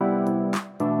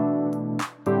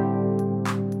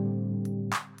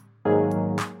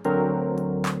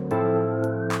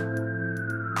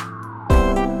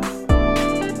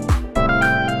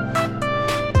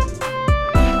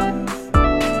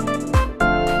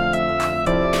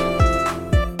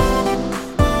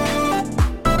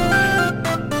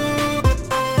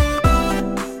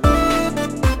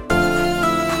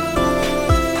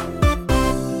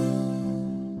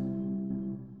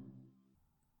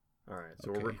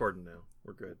recording now.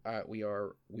 We're good. We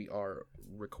are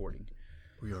recording.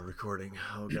 We are recording.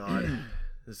 Oh God,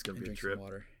 this is gonna be a trip. Some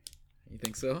water. You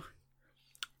think so?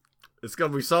 It's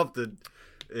gonna be something.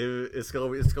 It's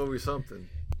gonna be something.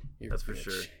 That's for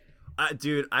sure.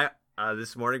 Dude,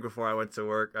 this morning before I went to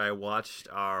work, I watched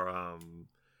our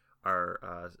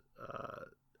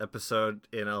episode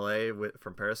in LA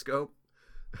from Periscope.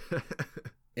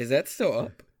 Is that still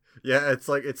up? Yeah,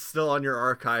 it's still on your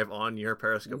archive on your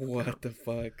Periscope. What account. the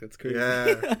fuck? That's crazy.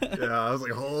 Yeah. I was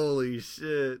like, holy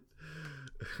shit.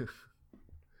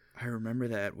 I remember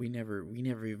that we never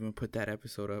even put that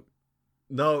episode up.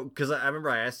 No, because I remember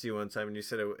I asked you one time and you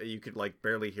said you could like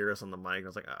barely hear us on the mic. I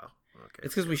was like, oh, okay.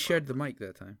 It's because we shared the mic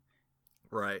that time.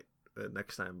 Right.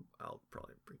 Next time I'll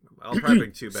probably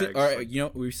bring 2 bags. All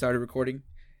right, we started recording.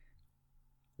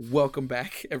 Welcome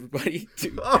back, everybody,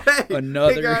 to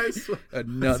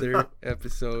another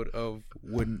episode of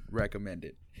Wouldn't Recommend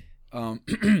It.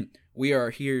 We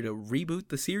are here to reboot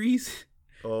the series.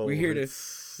 Oh, we're here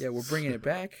we're bringing it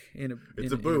back in a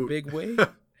big way,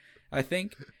 I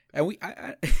think. And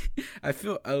I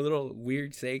feel a little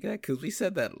weird saying that because we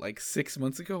said that like 6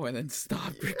 months ago and then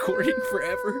stopped recording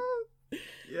forever.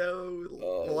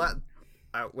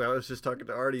 I was just talking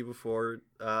to Artie before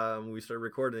we started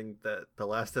recording that the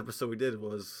last episode we did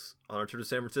was on our trip to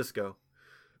San Francisco.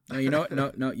 No, you know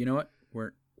what? No, you know what?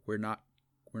 We're not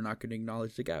going to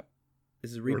acknowledge the gap.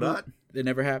 This is a reboot. We're not? It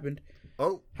never happened.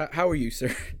 Oh, how are you,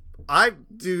 sir? I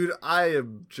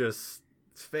am just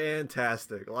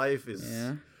fantastic. Life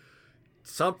is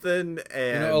something,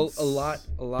 and a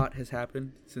lot has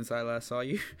happened since I last saw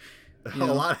you. A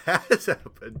lot has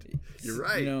happened. You're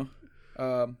right.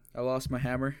 I lost my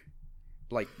hammer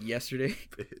like yesterday,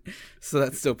 so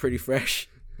that's still pretty fresh.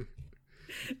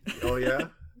 Oh yeah.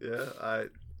 I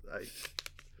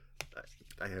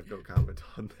have no comment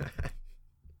on that.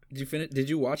 Did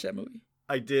you watch that movie?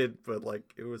 I did, but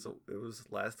like it was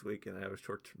last week, and I have a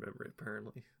short-term memory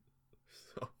apparently.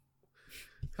 So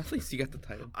at least you got the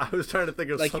title. I was trying to think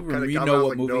of like some kind of you comment. know I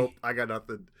was what like, movie? Nope, I got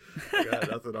nothing. I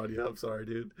got nothing on you. I'm sorry,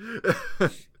 dude.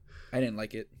 I didn't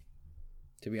like it,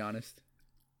 to be honest.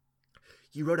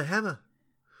 You rode a hammer.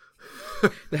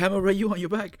 The hammer rode you on your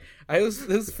back. It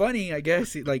was funny, I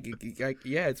guess.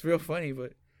 It's real funny,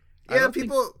 but yeah,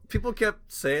 people kept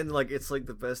saying like it's like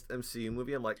the best MCU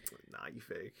movie. I'm like, nah, you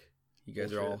fake. You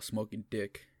guys are all smoking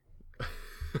dick.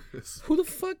 Who the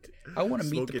fuck? I want to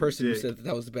meet the person who said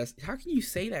that was the best. How can you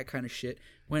say that kind of shit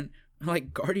when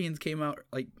like Guardians came out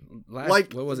like last?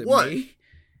 Like, what was it? What? May?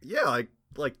 Yeah,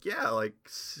 like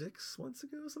 6 months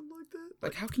ago, something like that.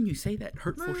 Like, how can you say that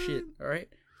hurtful shit? All right,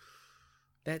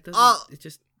 that doesn't. It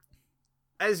just,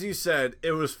 as you said,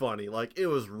 it was funny. Like, it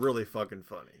was really fucking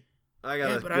funny. I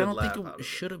but I don't think it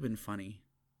should have been funny.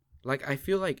 Like, I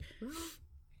feel like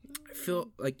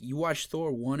you watch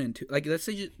Thor 1 and 2. Like, let's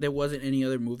say there wasn't any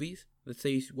other movies. Let's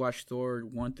say you watch Thor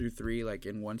 1 through 3 like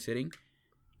in one sitting.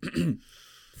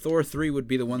 Thor 3 would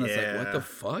be the one that's like, what the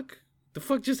fuck? The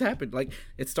fuck just happened? Like,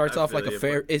 it starts off like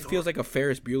it feels like a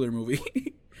Ferris Bueller movie.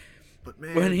 But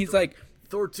man, when he's like,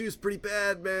 Thor 2 is pretty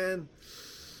bad, man.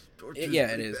 It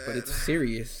is, but it's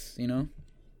serious, you know.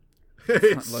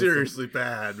 It's seriously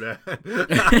bad, man.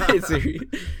 It's serious.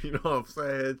 You know what I'm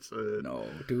saying? No,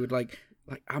 dude. Like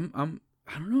I don't know.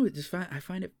 I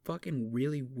find it fucking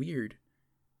really weird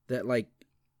that like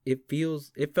it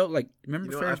felt like,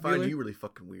 remember Ferris Bueller? I find you really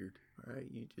fucking weird. All right,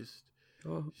 you just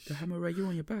the hammer right you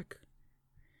on your back.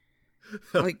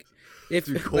 Like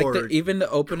even the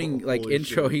opening like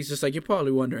intro, shit. He's just like, you're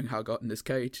probably wondering how I got in this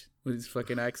cage with his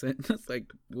fucking accent. It's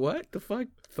like, what the fuck,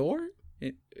 Thor?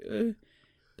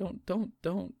 Don't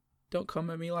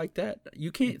come at me like that.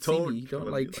 You can't see me.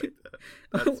 Don't like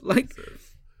like.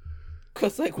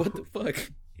 Cause like, what the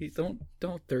fuck?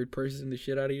 Don't third person the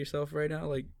shit out of yourself right now.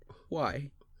 Like,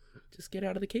 why? Just get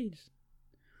out of the cage.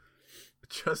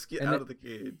 Just get out of the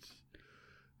cage.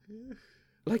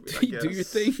 Like, do your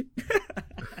thing.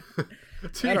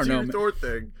 I don't know, your Thor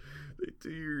thing. Do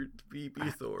your be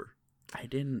Thor. I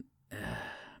didn't,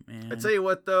 man. I tell you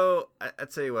what though.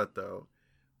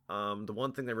 The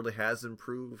one thing that really has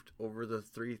improved over the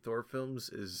 3 Thor films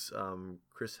is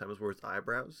Chris Hemsworth's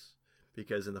eyebrows,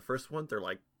 because in the first one they're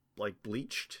like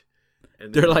bleached,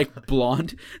 and they're like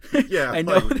blonde. Yeah, I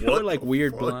know, they were like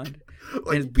weird blonde. Like,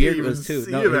 and his beard was too.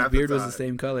 No, his beard was the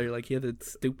same color. Like, he had that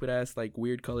stupid ass like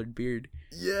weird colored beard.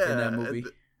 Yeah, in that movie.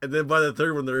 And then by the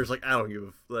third one, they're just like, they don't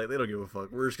give a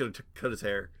fuck. We're just gonna cut his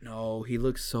hair. No, he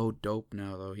looks so dope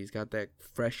now though. He's got that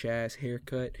fresh ass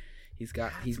haircut. He's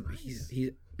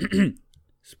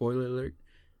spoiler alert.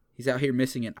 He's out here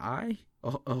missing an eye,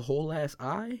 a whole ass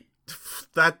eye.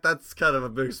 That's kind of a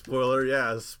big spoiler.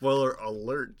 Yeah, spoiler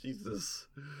alert. Jesus.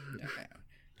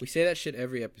 We say that shit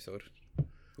every episode.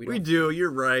 We do.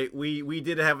 You're right. We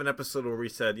did have an episode where we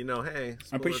said, hey.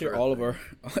 I'm pretty sure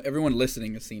everyone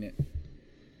listening has seen it.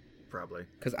 Probably.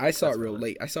 Because I saw it real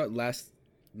late. I saw it last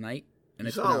night. And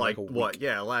you saw like what?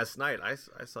 Yeah, last night. I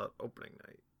saw it opening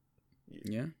night.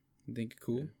 Yeah? You think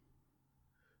cool?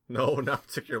 No, not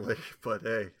particularly. But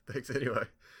hey, thanks anyway.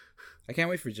 I can't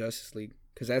wait for Justice League.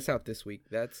 Because that's out this week.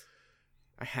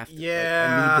 I have to.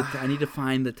 Yeah. I need to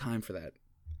find the time for that.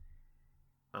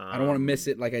 I don't want to miss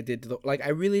it like I did. I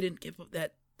really didn't give up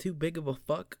that too big of a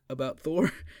fuck about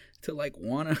Thor to like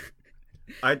wanna.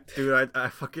 I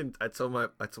told my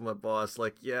boss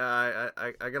like, yeah,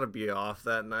 I gotta be off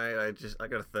that night. I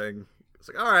got a thing. It's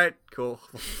like, all right, cool,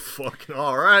 fucking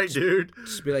all right, dude.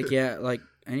 Just be like, yeah, like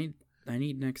I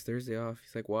need next Thursday off.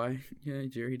 He's like, why? Yeah,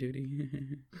 jury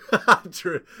duty.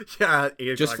 True. Yeah,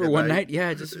 just for one night.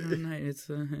 Yeah, just for one night.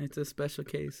 It's a special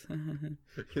case.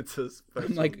 It's a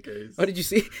special case. Oh, did you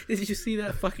see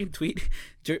that fucking tweet?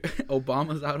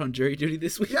 Obama's out on jury duty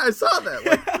this week. Yeah, I saw that.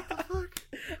 Like, what the fuck?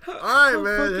 All right,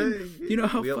 man. Hey, you know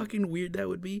how fucking weird that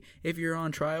would be if you're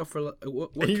on trial for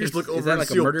what and you case? Just look over is that like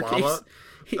a murder Obama?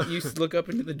 Case? You just look up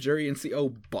into the jury and see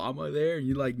Obama there, and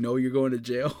you like know you're going to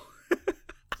jail.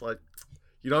 It's like,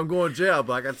 I'm going to jail,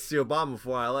 but I got to see Obama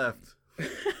before I left.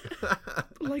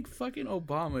 Like fucking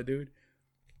Obama, dude.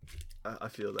 I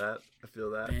feel that.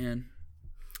 Man,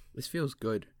 this feels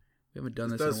good. We haven't done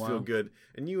this in a while. It does feel good.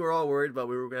 And you were all worried about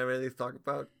we were going to have anything to talk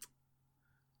about.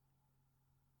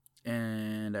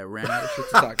 And I ran out of shit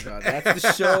to talk about. That's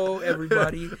the show,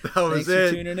 everybody. That was Thanks it.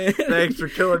 for tuning in. Thanks for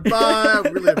killing by. I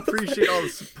really appreciate all the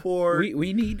support.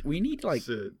 We need like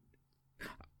shit.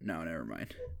 No, never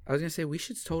mind. I was gonna say we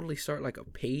should totally start like a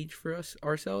page for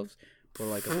ourselves or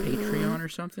like a Patreon or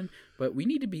something. But we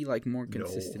need to be like more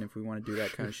consistent if we want to do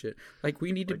that kind of shit. Like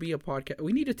we need to be a podcast.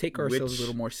 We need to take ourselves a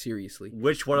little more seriously.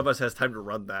 Which one of us has time to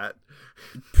run that?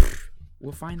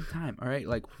 We'll find the time. All right.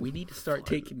 Like we need to start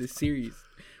taking this serious.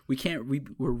 We can't.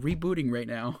 We're rebooting right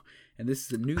now, and this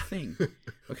is a new thing.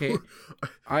 Okay,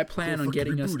 I plan on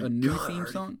getting us a new theme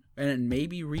song and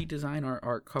maybe redesign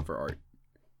our cover art.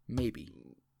 Maybe.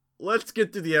 Let's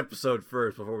get through the episode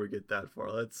first before we get that far.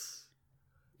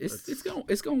 It's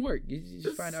gonna work. You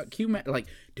just find out. Like,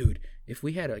 dude, if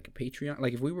we had like a Patreon,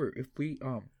 like if we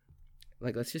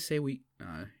like let's just say it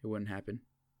wouldn't happen.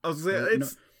 I was saying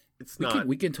it's not.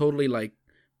 We can totally like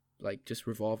just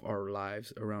revolve our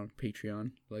lives around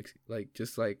Patreon, like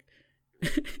just like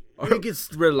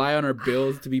rely on our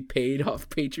bills to be paid off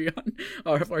Patreon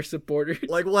of our supporters.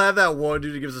 Like we'll have that one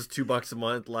dude who gives us $2 a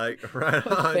month. Like right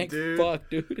on, thanks, dude. Fuck,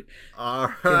 dude. All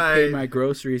right. Can pay my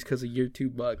groceries because of your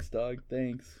 $2, dog.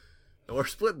 Thanks. We're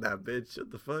splitting that, bitch.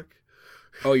 What the fuck?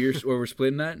 Oh, we're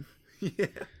splitting that? Yeah.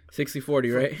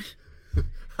 60-40, right?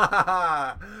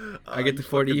 I get the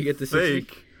 40, you get the 60.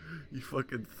 You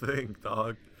fucking think,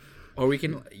 dog. Or we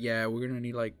can, we're gonna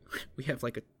need we have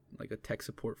like a tech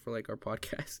support for like our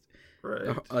podcast,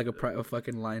 right? Like a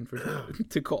fucking line for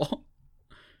to call.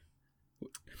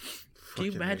 Can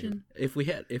you imagine if we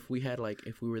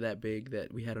were that big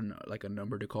that we had a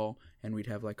number to call and we'd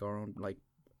have like our own like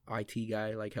IT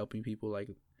guy like helping people like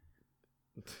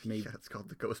maybe it's called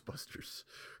the Ghostbusters.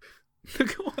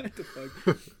 What the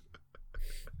fuck?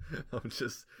 I'm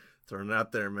just throwing it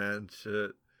out there, man.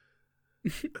 Shit.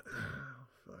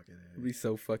 It'd be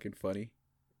so fucking funny.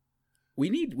 We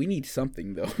need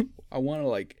something though. I want to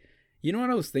like, you know what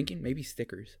I was thinking? Maybe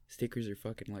stickers. Stickers are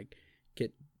fucking like you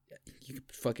could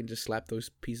fucking just slap those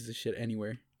pieces of shit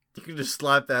anywhere. You can just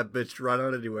slap that bitch right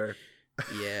on anywhere.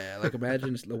 Yeah, like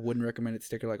imagine a wouldn't recommended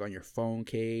sticker like on your phone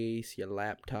case, your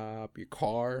laptop, your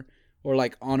car, or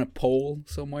like on a pole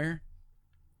somewhere.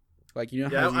 Like you know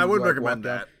how I wouldn't recommend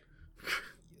that.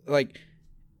 Like.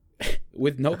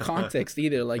 With no context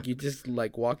either, like you just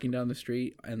like walking down the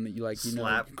street and you like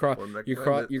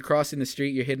you're crossing the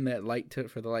street, you're hitting that light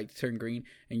for the light to turn green,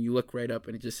 and you look right up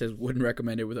and it just says "wouldn't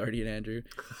recommend it" with Artie and Andrew.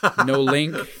 No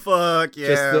link. Fuck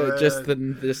yeah. Just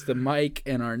the mic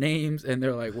and our names, and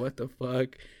they're like, "What the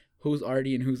fuck? Who's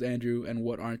Artie and who's Andrew, and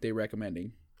what aren't they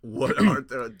recommending?" What aren't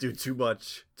they? Dude, too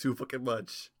much, too fucking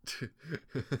much.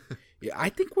 Yeah, I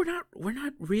think we're not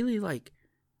really like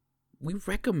we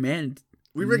recommend.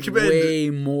 We recommend way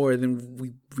more than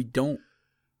we don't,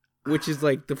 which is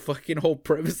like the fucking whole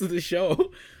premise of the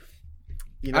show.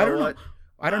 You know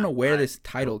I don't know where this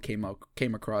title came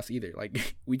across either.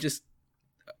 Like it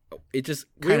just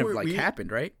kind of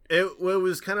happened, right? It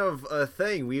was kind of a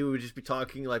thing. We would just be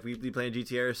talking like we'd be playing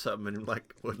GTA or something, and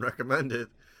like wouldn't recommend it,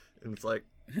 and it's like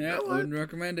Yeah, wouldn't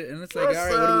recommend it. And it's like, all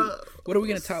right, what are we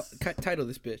gonna title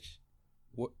this bitch?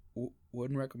 What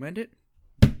wouldn't recommend it?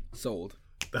 Sold.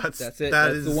 That's it.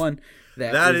 That's the one.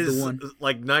 That is the one.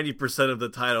 Like 90% of the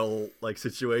title like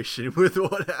situation with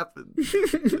what happened.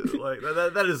 Like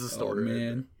that is the story. Oh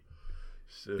man,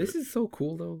 shit. This is so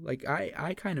cool though. Like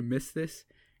I kind of miss this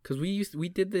because we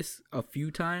did this a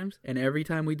few times, and every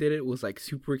time we did it was like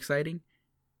super exciting.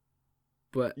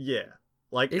 But yeah,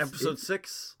 like episode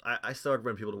 6, I still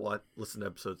recommend people to listen to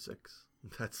episode 6.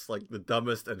 That's like the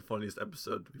dumbest and funniest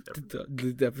episode we've ever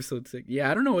done. The episode 6. Yeah,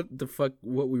 I don't know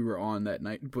what we were on that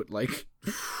night, but like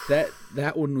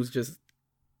that one was just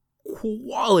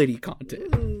quality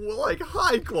content. Like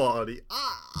high quality.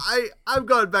 I've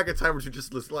gone back in time to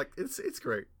just listen. Like it's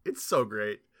great. It's so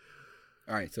great.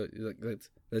 All right, so like,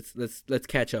 let's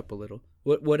catch up a little.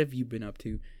 What have you been up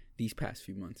to these past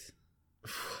few months?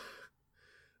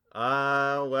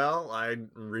 Well, I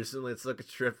recently took a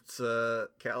trip to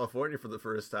California for the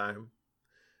first time.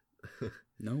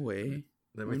 No way.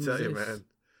 Let me tell you, man.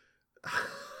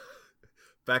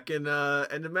 Back in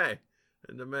end of May.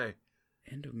 End of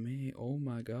May. Oh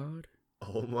my god.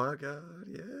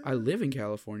 Yeah. I live in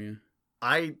California.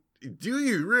 Do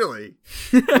you really?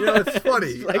 You know, it's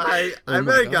funny. Like, I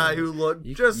met a guy who looked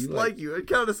just like you and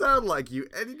kind of sounded like you,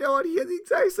 and you know what? He had the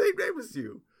exact same name as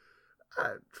you.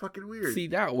 Fucking weird. See,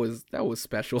 that was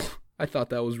special. I thought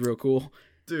that was real cool,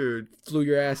 dude. Flew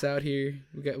your ass out here.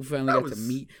 We finally got to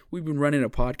meet. We've been running a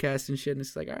podcast and shit, and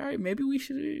it's like, all right, maybe we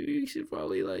should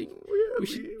probably like we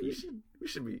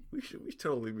should meet. We should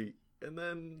totally meet. And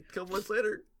then a couple months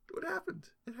later, what happened?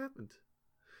 It happened.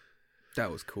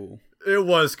 That was cool. It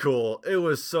was cool. It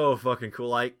was so fucking cool.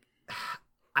 Like,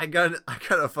 I got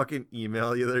a fucking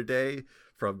email the other day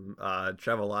from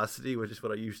Travelocity, which is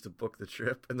what I used to book the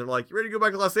trip, and they're like, "You ready to go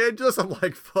back to Los Angeles?" I'm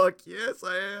like, "Fuck yes,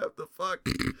 I am." The fuck.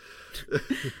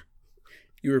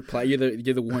 You reply. You're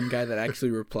the one guy that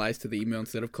actually replies to the email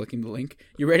instead of clicking the link.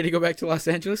 You ready to go back to Los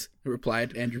Angeles? I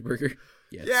replied, Andrew Berger.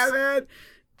 Yes. Yeah, man.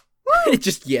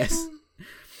 Just yes.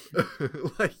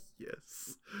 Like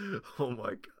yes. Oh my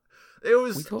god. It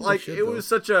was like it was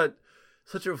such a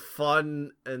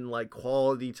fun and like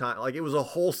quality time. Like it was a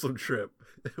wholesome trip.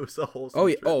 It was a wholesome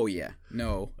trip. Oh yeah.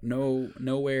 No,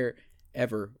 nowhere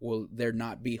ever will there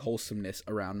not be wholesomeness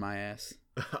around my ass.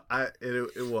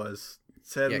 It was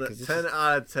 10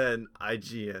 out of 10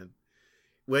 IGN,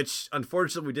 which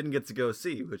unfortunately we didn't get to go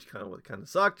see, which kind of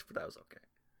sucked, but that was okay.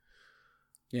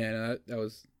 Yeah, no, that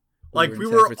was. Like we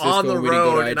were on the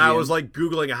road, and I was like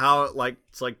Googling how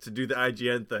it's like to do the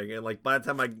IGN thing, and like by the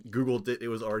time I Googled it, it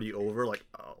was already over. Like,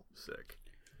 oh, sick.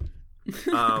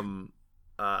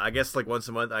 I guess like once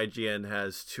a month, IGN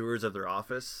has tours of their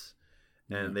office,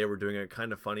 and they were doing a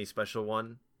kind of funny special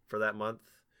one for that month,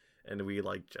 and we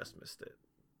like just missed it.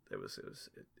 It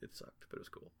sucked, but it was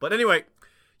cool. But anyway,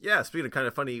 yeah. Speaking of kind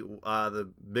of funny, one of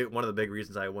the big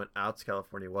reasons I went out to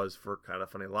California was for Kind of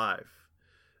Funny Live.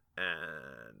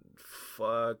 And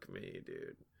fuck me,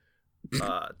 dude.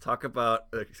 Talk about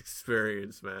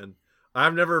experience, man.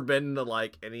 I've never been to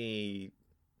like any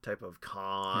type of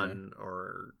con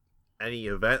or any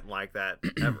event like that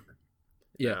ever.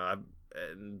 Yeah.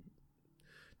 And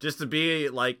just to be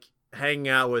like hanging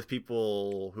out with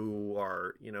people who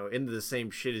are, into the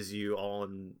same shit as you all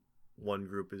in one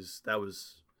group that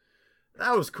was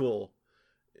cool.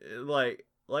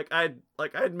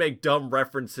 I'd make dumb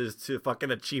references to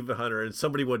fucking Achievement Hunter, and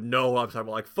somebody would know what I'm talking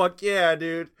about. Like, fuck yeah,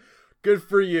 dude, good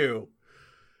for you.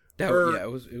 It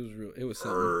was real. It was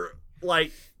something.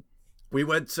 Like, we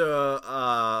went to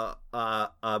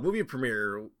a movie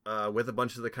premiere with a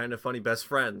bunch of the Kind of Funny best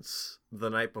friends the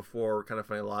night before Kind of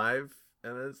Funny Live,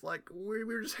 and it's like we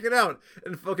were just hanging out,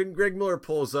 and fucking Greg Miller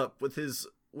pulls up with his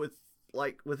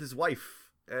wife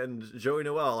and Joey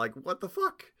Noelle. Like, what the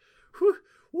fuck?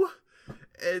 What?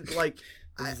 And like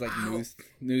this is like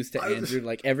news to Andrew.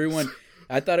 Like everyone,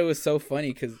 I thought it was so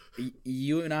funny because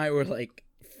you and I were like,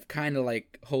 kind of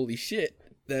like, holy shit,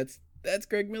 that's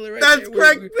Greg Miller right there. That's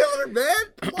Greg Miller,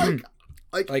 man.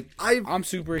 I'm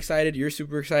super excited. You're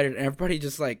super excited, and everybody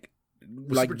just like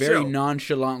very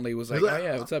nonchalantly was like, oh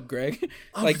yeah, what's up, Greg?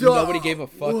 Like nobody gave a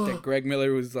fuck that Greg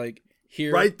Miller was like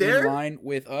here right there in line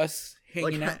with us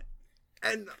hanging out.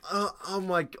 And oh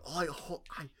my god,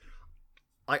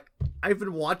 I've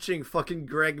been watching fucking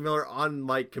Greg Miller on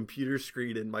my computer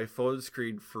screen and my phone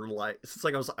screen for like since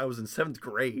like I was in 7th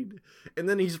grade, and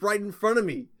then he's right in front of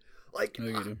me. Like,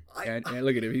 look at him.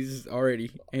 Look at him. He's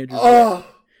already Andrew. Oh,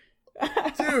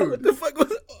 dude, what the fuck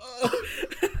was?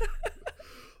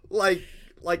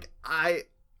 like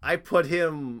I put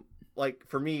him like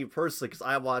for me personally, because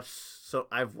I've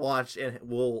watched and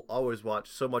will always watch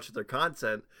so much of their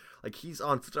content. Like he's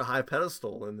on such a high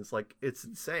pedestal, and it's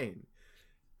insane.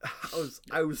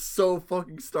 I was so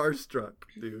fucking starstruck,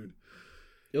 dude.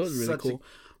 It was really cool.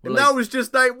 And that was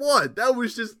just night one. That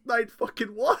was just night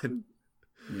fucking one.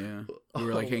 Yeah. We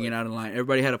were like hanging out in line.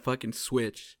 Everybody had a fucking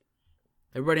Switch.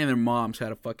 Everybody and their moms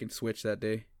had a fucking Switch that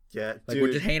day. Yeah, like dude.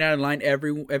 We're just hanging out in line.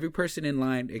 Every person in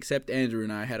line except Andrew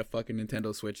and I had a fucking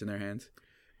Nintendo Switch in their hands.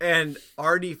 And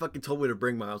Artie fucking told me to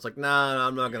bring mine. I was like, nah,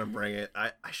 I'm not gonna bring it.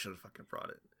 I should have fucking brought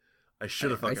it. I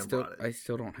should have fucking brought it. I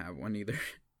still don't have one either.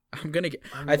 I'm gonna get.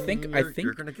 I think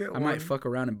you're gonna get I one. might fuck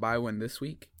around and buy one this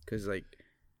week because like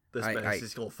this man's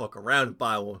just gonna fuck around and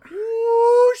buy one.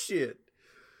 Ooh, shit.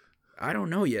 I don't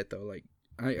know yet though. Like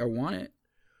I want it,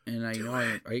 and I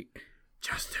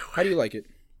just do it. How do you like it?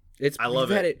 I love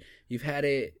it. You've had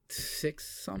it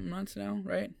 6-some months now,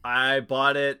 right? I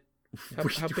bought it.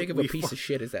 How big of a piece of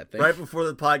shit is that thing? Right before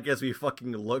the podcast, we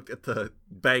fucking looked at the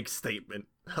bank statement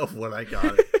of when I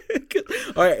got it.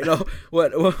 All right, no,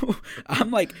 what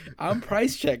I'm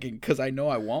price checking because I know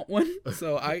I want one.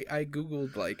 So I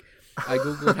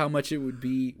googled how much it would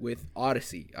be with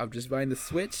Odyssey. I'm just buying the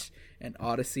Switch and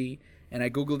Odyssey, and I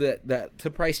googled that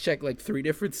to price check like 3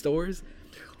 different stores.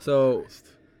 So,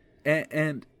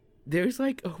 and there's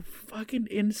like a fucking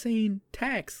insane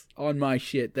tax on my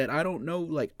shit that I don't know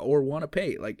like or want to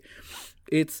pay. Like,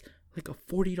 it's like a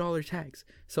 $40 tax.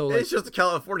 So like, it's just a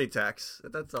California tax.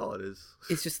 That's all it is.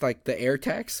 It's just like the air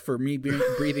tax for me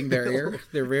breathing their air.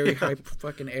 Their very high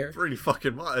fucking air. Pretty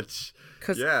fucking much.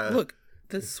 Because look,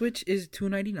 the Switch is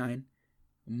 $299.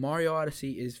 Mario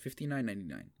Odyssey is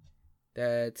 $59.99.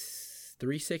 That's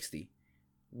 $360.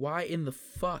 Why in the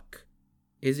fuck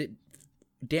is it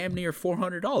damn near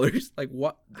 $400? Like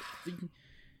what?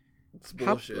 It's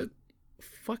bullshit.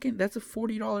 Fucking, that's a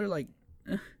 $40 like.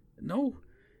 No.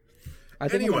 I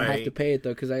think I'm gonna have to pay it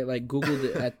though because I like googled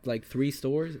it at like 3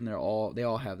 stores and they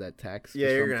all have that tax. Yeah,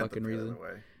 for you're some gonna fucking have to pay reason. that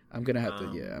way. I'm gonna have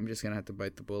to. Yeah, I'm just gonna have to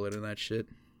bite the bullet in that shit.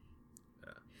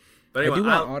 Yeah. But anyway, I do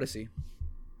want Odyssey.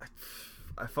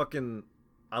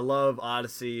 I love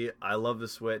Odyssey. I love the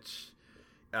Switch.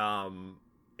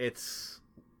 It's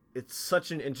such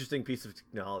an interesting piece of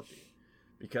technology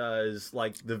because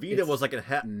like the Vita was like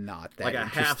not that like a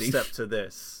half step to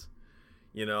this.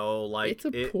 You know, like it's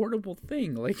a portable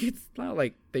thing. Like it's not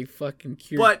like they fucking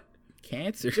cured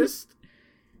cancer.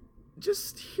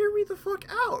 Just hear me the fuck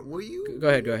out, will you? Go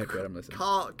ahead. I'm listening.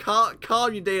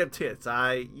 Calm your damn tits.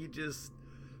 You just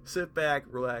sit back,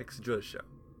 relax, enjoy the show.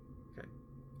 Okay.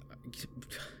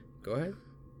 Go ahead.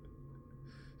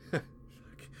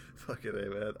 Fucking A,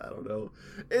 man. I don't know.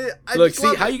 Look,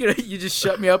 see how you just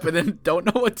shut me up and then don't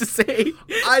know what to say.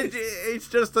 It's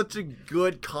just such a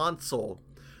good console.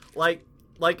 Like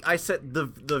I said, the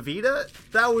Vita,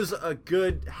 that was a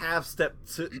good half step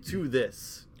to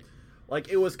this. Like,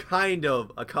 it was kind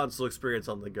of a console experience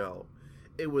on the go.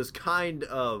 It was kind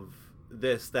of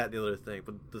this, that, and the other thing.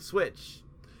 But the Switch,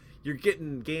 you're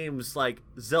getting games like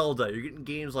Zelda. You're getting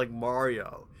games like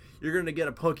Mario. You're going to get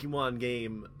a Pokemon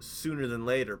game sooner than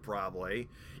later, probably.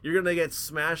 You're going to get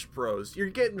Smash Bros. You're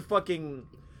getting fucking...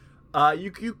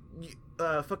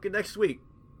 fucking next week.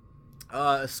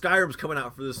 Skyrim's coming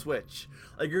out for the Switch.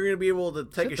 Like, you're gonna be able to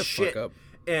take a shit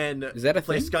and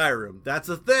play Skyrim. That's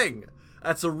a thing.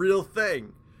 That's a real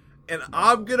thing. And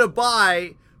I'm gonna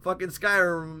buy fucking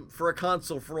Skyrim for a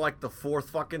console for like the 4th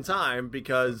fucking time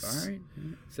because. All right,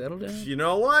 settle down. You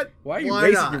know what? Why are you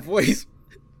raising your voice?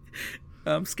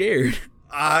 I'm scared.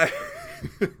 I'm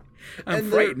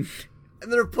frightened.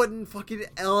 And they're putting fucking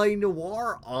LA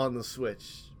Noire on the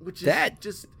Switch, which is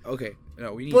just okay.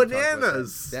 No, we need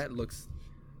bananas. To that looks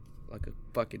like a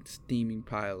fucking steaming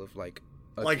pile of like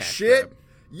shit. Grab.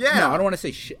 Yeah. No, I don't want to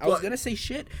say shit. I was gonna say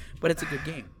shit, but it's a good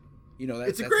game. You know,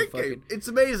 it's a great game. It's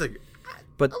amazing.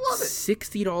 But I love it.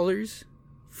 $60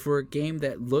 for a game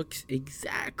that looks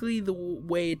exactly the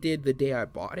way it did the day I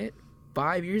bought it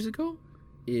 5 years ago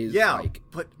is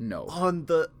but no on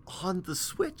the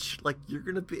Switch, like you're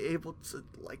gonna be able to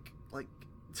like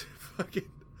fucking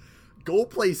go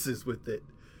places with it.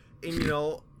 And you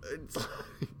know, it's like...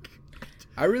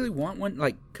 I really want one,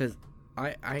 like, cause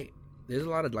I there's a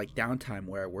lot of like downtime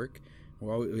where I work,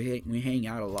 where we hang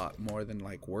out a lot more than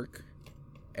like work,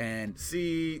 and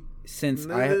see, since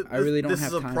I really don't have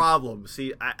time. This is a problem.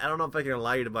 See, I don't know if I can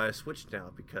allow you to buy a Switch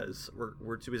now because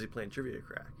we're too busy playing Trivia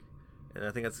Crack, and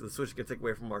I think that's the Switch can take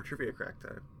away from our Trivia Crack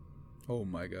time. Oh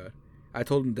my god, I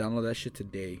told him to download that shit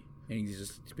today, and he's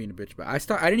just being a bitch. But I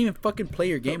didn't even fucking play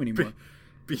your game anymore.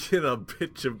 Being a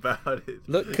bitch about it.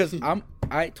 Look, because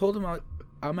I told him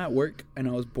I'm at work and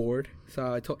I was bored, so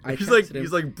I he's texted him.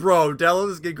 he's like, bro, download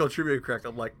this game called Trivia Crack.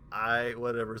 I'm like,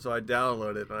 whatever. So I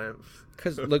download it.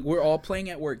 Because look, we're all playing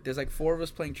at work. There's like 4 of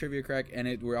us playing Trivia Crack,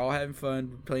 and we're all having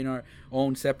fun playing our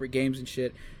own separate games and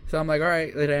shit. So I'm like, all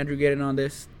right, let Andrew get in on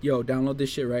this. Yo, download this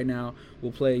shit right now.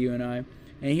 We'll play, you and I.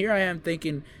 And here I am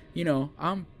thinking, you know,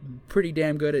 I'm pretty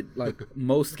damn good at like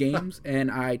most games,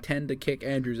 and I tend to kick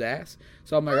Andrew's ass.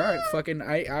 So I'm like, all right, fucking,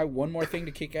 I one more thing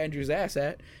to kick Andrew's ass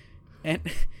at. And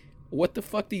what the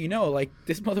fuck do you know? Like,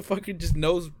 this motherfucker just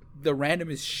knows the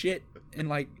randomest shit. And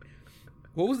like,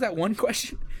 what was that one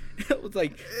question? It was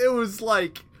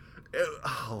like,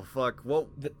 oh fuck, what?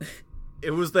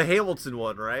 It was the Hamilton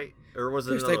one, right? Or was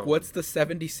it? There's like, what's the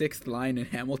 76th line in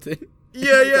Hamilton?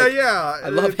 Yeah. I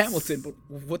love Hamilton, but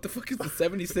what the fuck is the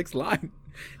 76th line?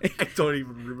 I don't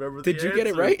even remember. Did you get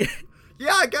it right?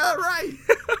 Yeah, I got it right.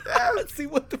 Let's see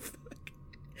what the fuck.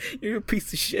 You're a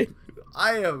piece of shit.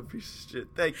 I am a piece of shit.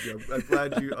 Thank you. I'm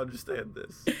glad you understand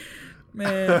this.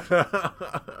 Man,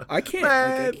 I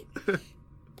can't. Man.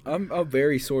 I'm a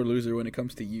very sore loser when it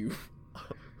comes to you.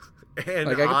 And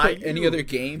like, I could play any other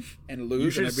game and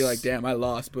lose, and I'd be like, damn, I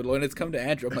lost. But when it's come to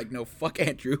Andrew, I'm like, no, fuck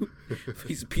Andrew.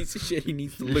 He's a piece of shit. He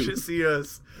needs to lose. You should see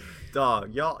us,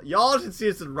 dog. Y'all should see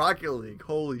us in Rocket League.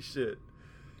 Holy shit.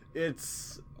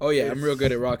 I'm real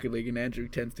good at Rocket League, and Andrew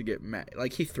tends to get mad.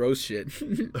 Like, he throws shit.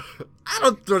 I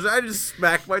don't throw shit. I just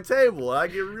smack my table. I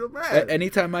get real mad.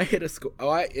 Anytime I hit a score,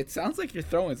 it sounds like you're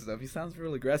throwing stuff. He sounds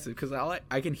real aggressive because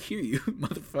I can hear you,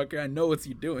 motherfucker. I know what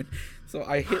you're doing. So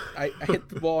I hit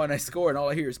the ball and I score, and all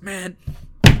I hear is, man,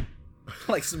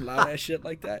 like some loud ass shit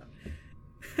like that.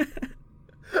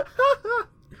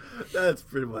 That's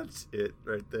pretty much it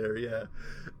right there. Yeah.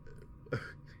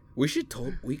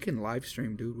 We can live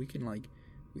stream, dude. We can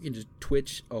just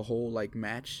Twitch a whole like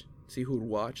match, see who'd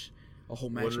watch a whole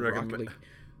match of Rocket League.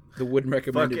 The Wooden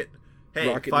recommended. Fuck it. Hey,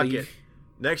 Rocket fuck League. it.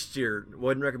 Next year,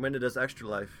 Wooden recommended us Extra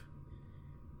Life.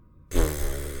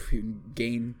 You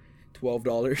gain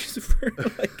 $12 for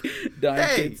like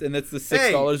dime kits, and that's the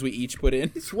 $6 we each put in.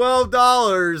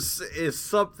 $12 is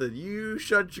something. You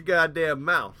shut your goddamn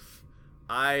mouth.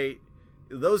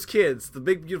 Those kids, the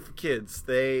big beautiful kids,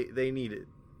 they need it.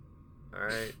 All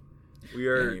right. We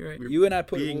are. Yeah, right. You and I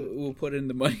we'll put in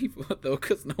the money though,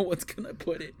 because no one's gonna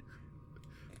put it.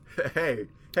 Hey.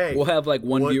 We'll have like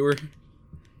one viewer.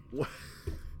 What?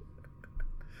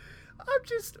 I'm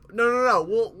just no.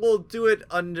 We'll do it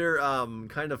under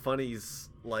Kind of Funny's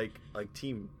like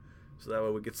team, so that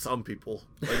way we get some people.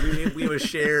 Like we have a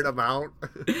shared amount.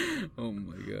 Oh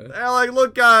my god. They're like,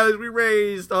 look guys, we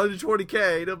raised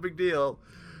 120K. No big deal.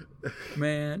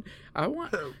 Man, I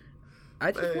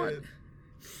just want.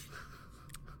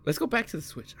 Let's go back to the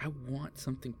Switch. I want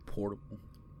something portable.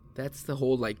 That's the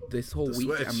whole this whole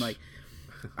week. Switch. I'm like,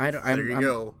 There you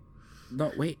go.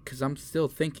 No, wait, because I'm still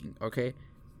thinking. Okay,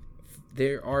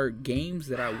 there are games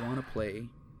that I want to play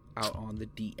out on the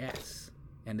DS,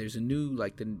 and there's a new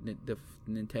the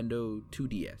Nintendo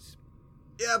 2DS.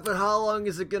 Yeah, but how long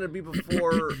is it gonna be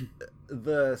before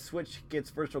the Switch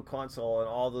gets Virtual Console and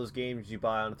all those games you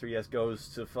buy on 3DS goes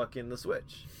to fucking the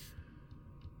Switch?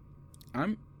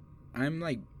 I'm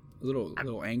like a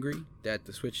little angry that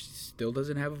the Switch still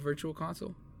doesn't have a Virtual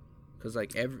Console, because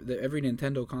like every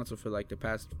Nintendo console for like the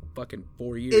past fucking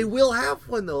 4 years. It will have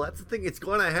one though. That's the thing. It's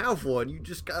gonna have one. You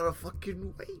just gotta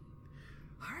fucking wait.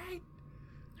 All right.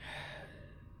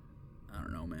 I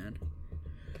don't know, man.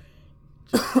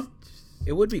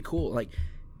 It would be cool. Like,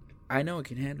 I know it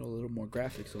can handle a little more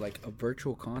graphics, so like a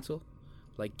Virtual Console,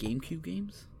 like GameCube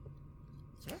games.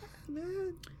 Yeah,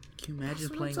 man. Can you imagine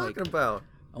That's playing what I'm talking about?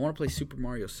 I want to play Super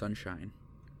Mario Sunshine.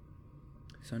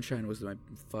 Sunshine was my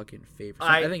fucking favorite.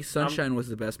 I think Sunshine was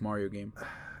the best Mario game.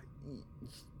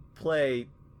 Play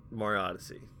Mario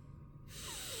Odyssey.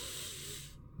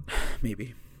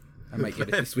 Maybe. I might get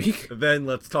it this week. Then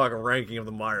let's talk a ranking of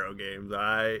the Mario games.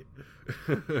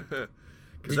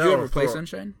 Did you ever play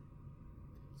Sunshine?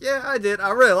 Yeah, I did. I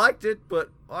really liked it, but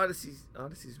Odyssey's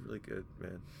really good,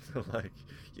 man. Like,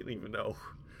 you don't even know.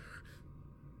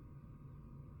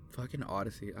 Fucking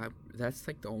Odyssey. That's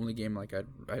like the only game like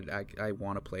I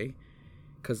want to play,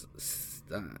 because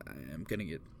I'm gonna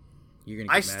get. You're gonna.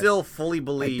 Get I mad. Still fully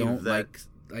believe I don't that.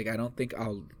 Like I don't think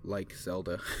I'll like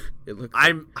Zelda. It looks.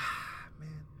 Man.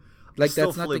 Like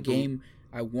that's not the game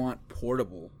I want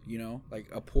portable. You know, like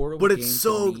a portable. But it's game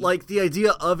so like the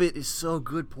idea of it is so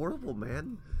good portable,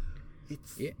 man.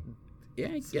 It's I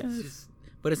guess.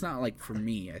 But it's not like for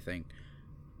me. I think.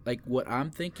 Like what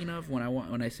I'm thinking of when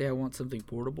I say I want something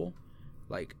portable,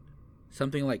 like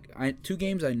something like two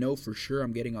games I know for sure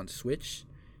I'm getting on Switch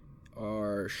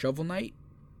are Shovel Knight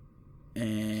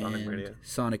and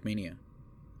Sonic Mania.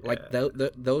 Like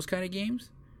those kind of games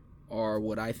are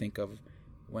what I think of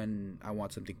when I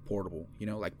want something portable. You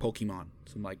know, like Pokemon,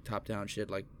 some like top-down shit,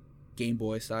 like Game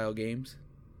Boy style games.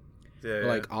 Yeah,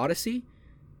 like Odyssey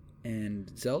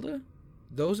and Zelda.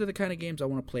 Those are the kind of games I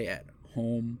want to play at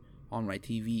home on my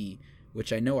TV,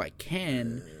 which I know I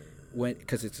can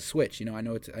because it's a Switch. You know, I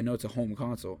know it's a home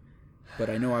console, but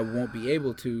I know I won't be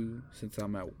able to since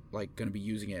I'm going to be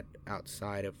using it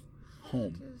outside of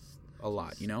home a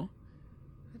lot. You know.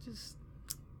 You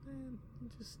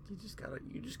just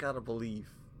gotta believe.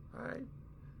 All right.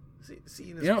 See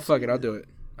you know, fuck it. I'll do it.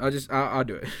 I'll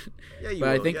do it. Yeah, you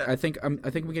but will, I think I'm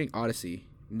getting Odyssey,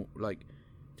 like,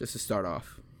 just to start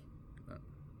off.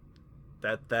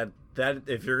 That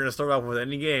if you're gonna start off with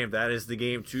any game, that is the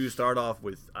game to start off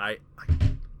with. I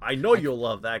know you'll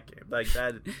love that game. Like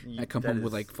that. I come home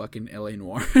with like fucking LA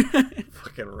Noire.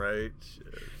 Fucking right.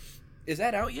 Shit. Is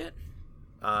that out yet?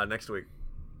 Next week,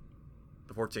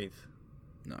 the 14th.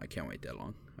 No, I can't wait that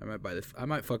long. I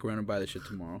might fuck around and buy this shit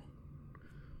tomorrow.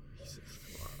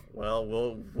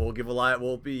 Well, we'll give a live.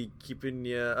 We'll be keeping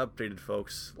you updated,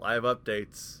 folks. Live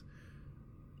updates.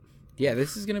 Yeah,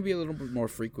 this is gonna be a little bit more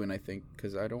frequent, I think,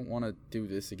 because I don't want to do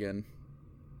this again.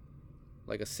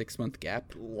 Like a 6-month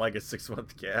gap. Like a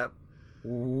 6-month gap.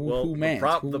 Well,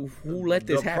 who let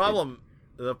this happen?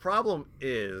 The problem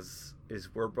is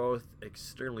we're both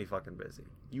extremely fucking busy.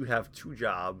 You have 2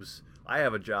 jobs. I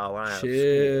have a job. I have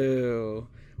school.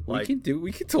 Like,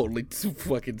 we can totally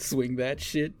fucking swing that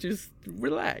shit. Just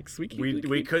relax. We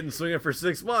couldn't swing it for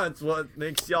 6 months. What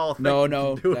makes y'all think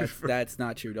No, that's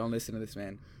not true. Don't listen to this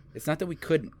man. It's not that we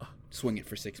couldn't swing it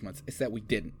for 6 months. It's that we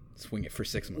didn't swing it for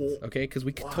 6 months. Okay, because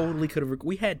we totally could have.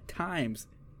 We had times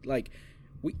like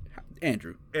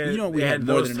Andrew. And, you know, we had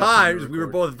those times we were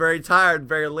both very tired, and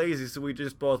very lazy, so we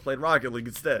just both played Rocket League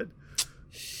instead.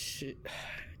 Shit.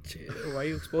 Why are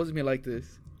you exposing me like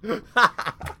this? I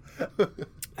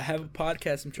have a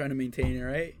podcast I'm trying to maintain, all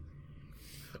right?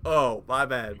 Oh, my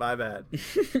bad.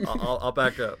 I'll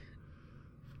back up.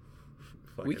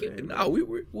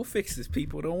 We'll fix this,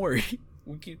 people. Don't worry.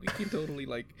 We can totally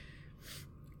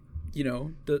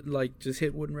just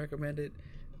hit wouldn't recommend it.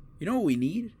 You know what we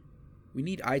need? We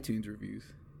need iTunes reviews.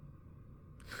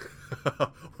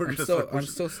 We're gonna start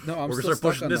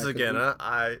pushing this again,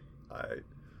 huh?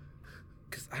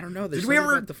 Because I don't know. Did we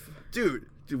ever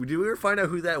find out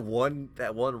who that one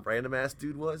random ass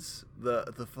dude was?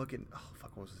 The fucking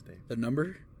what was his name? The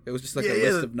number? It was just like a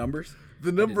list of numbers.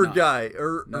 The number guy, I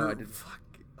didn't. Fuck.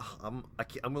 I'm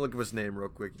gonna look up his name real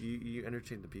quick. You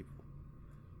entertain the people.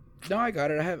 No, I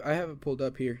got it. I have it pulled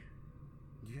up here.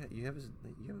 You have it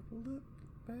pulled up?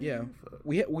 Yeah.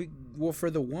 We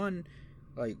for the one,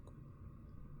 like,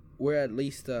 we're at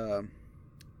least a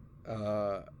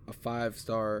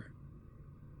 5-star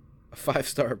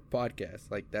podcast.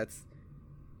 Like that's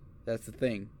the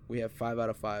thing. We have 5 out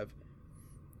of 5.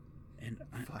 And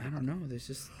I don't know. There's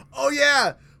just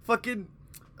fucking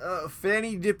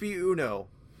Fanny Dippy Uno.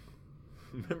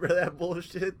 Remember that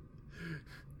bullshit?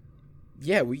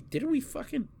 Yeah, we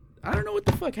fucking. I don't know what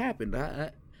the fuck happened.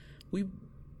 We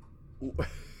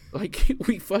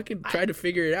fucking tried to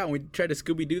figure it out. We tried to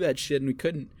Scooby-Doo that shit and we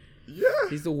couldn't. Yeah.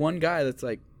 He's the one guy that's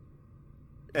like.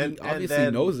 He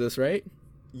obviously knows this, right?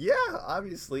 Yeah,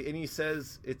 obviously, and he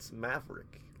says it's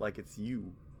Maverick, like it's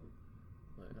you.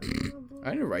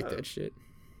 I didn't write that shit.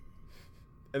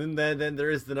 And then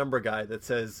there is the number guy that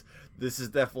says, "This is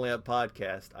definitely a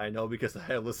podcast. I know because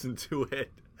I listened to it."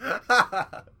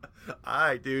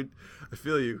 Alright, dude. I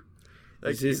feel you.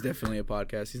 This is definitely a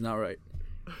podcast. He's not right.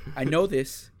 I know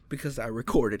this because I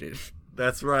recorded it.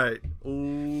 That's right.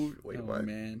 Ooh, wait, what?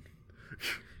 Man.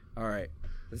 Alright.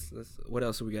 Let's what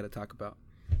else do we got to talk about?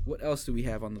 What else do we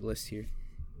have on the list here?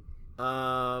 You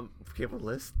have a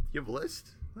list? You have a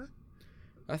list? What?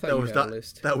 I thought you had a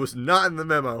list. That was not in the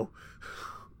memo.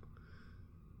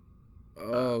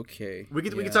 Okay. We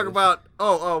can talk about.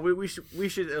 We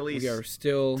should at least. We are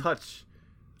still touch.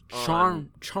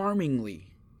 Charmingly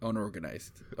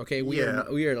unorganized. Okay, we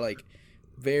are like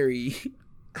very.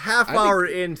 Hour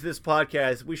into this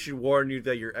podcast, we should warn you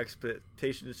that your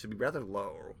expectations should be rather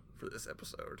low for this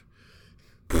episode.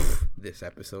 This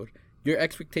episode, your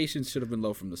expectations should have been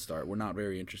low from the start. We're not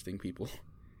very interesting people.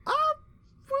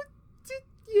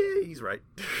 Yeah, he's right.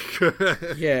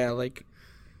 Yeah, like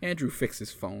Andrew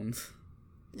fixes phones.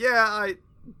 Yeah,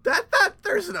 that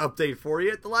there's an update for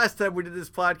you. The last time we did this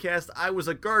podcast, I was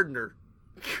a gardener.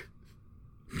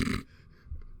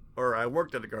 Or I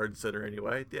worked at a garden center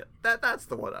anyway. Yeah, that's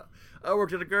the one. I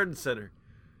worked at a garden center.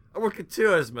 I worked at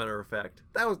 2, as a matter of fact.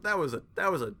 That was a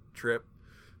trip.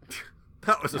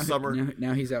 That was a summer.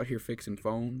 Now he's out here fixing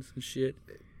phones and shit.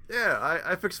 Yeah,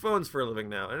 I fix phones for a living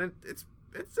now, and it's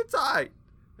alright.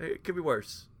 It could be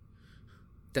worse.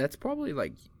 That's probably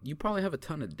like you probably have a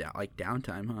ton of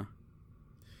downtime, huh?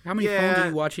 How many phones are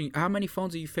you watching? How many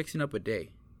phones are you fixing up a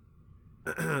day?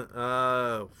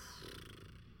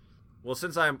 Well,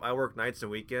 since I work nights and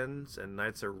weekends, and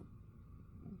nights are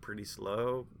pretty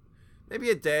slow, maybe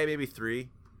a day, maybe 3,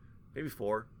 maybe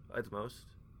 4 at the most.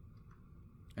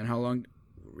 And how long?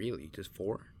 Really, just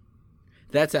 4?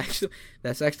 That's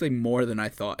actually more than I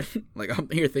thought. Like I'm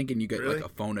here thinking you get like a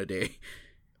phone a day.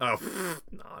 Oh,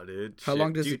 nah, dude. How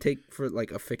long does it take for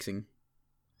like a fixing?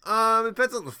 It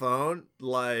depends on the phone.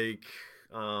 Like,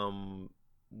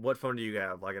 what phone do you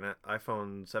have? Like an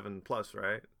iPhone 7 Plus,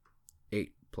 right?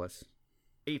 8 Plus.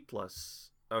 8 Plus.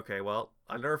 Okay, well,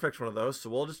 I never fixed one of those, so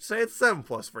we'll just say it's 7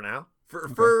 Plus for now,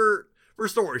 for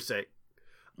story's sake.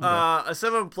 Okay. A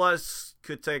 7 Plus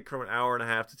could take from an hour and a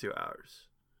half to 2 hours.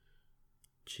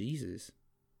 Jesus.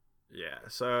 Yeah,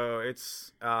 so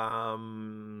it's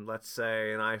let's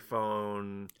say an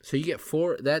iPhone. So you get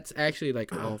 4. That's actually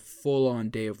like a full-on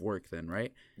day of work, then,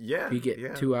 right? Yeah. You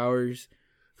get 2 hours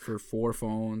for 4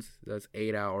 phones. That's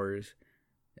 8 hours,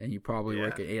 and you probably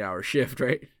work an 8-hour shift,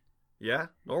 right? Yeah,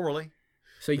 normally.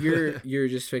 So you're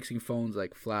just fixing phones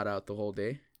like flat out the whole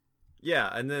day. Yeah,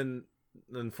 and then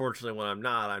unfortunately when I'm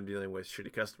not, I'm dealing with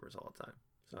shitty customers all the time.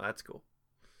 So that's cool.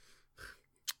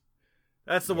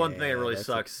 That's the one thing that really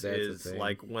sucks is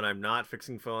like when I'm not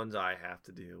fixing phones, I have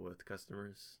to deal with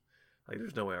customers. Like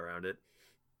there's no way around it.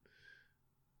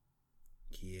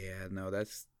 Yeah, no,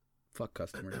 that's fuck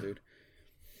customers, dude.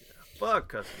 Yeah, fuck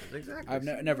customers, exactly. I've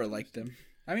never liked them.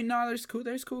 I mean, no, there's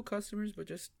cool customers, but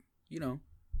just yeah,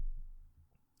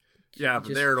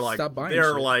 but they're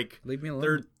like leave me alone.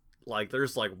 They're like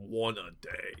there's like one a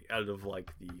day out of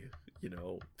like the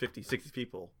 50, 60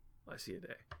 people I see a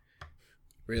day.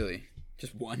 Really?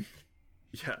 Just one?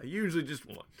 Yeah, usually just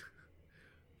one.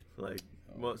 Like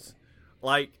most,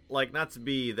 like not to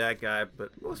be that guy,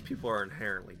 but most people are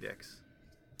inherently dicks.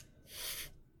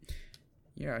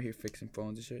 You're out here fixing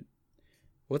phones and shit.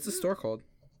 What's the store called?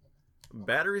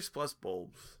 Batteries Plus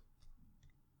Bulbs.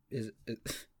 Is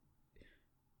it?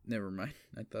 Never mind.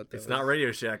 I thought that it's not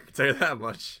Radio Shack. I can tell you that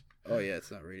much. Oh yeah,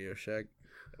 it's not Radio Shack.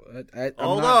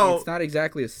 Although it's not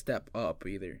exactly a step up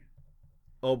either.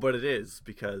 Oh, but it is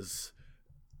because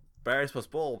Batteries Plus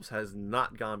Bulbs has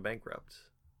not gone bankrupt.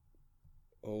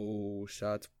 Oh,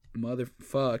 shots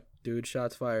dude,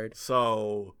 shots fired.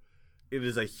 So it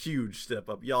is a huge step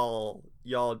up. Y'all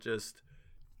just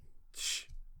shh.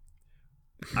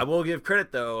 I will give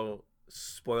credit though.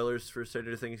 Spoilers for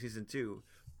Stranger Things season 2.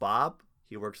 Bob,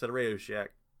 he works at a Radio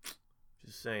Shack.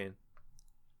 Just saying.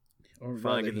 Or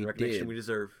finally getting the recognition we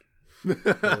deserve.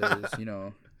 Because,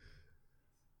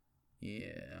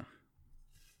 yeah.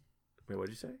 Wait,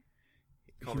 what'd you say?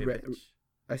 Call me a bitch.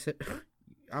 I said,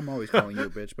 I'm always calling you a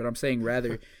bitch, but I'm saying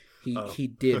rather he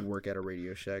did work at a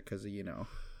Radio Shack because of, the fact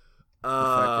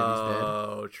that he's dead.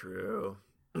 Oh, true.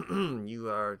 You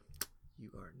are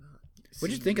not.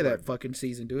 What'd you think of that fucking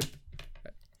season, dude?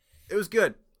 It was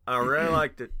good. I really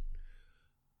liked it.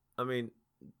 I mean,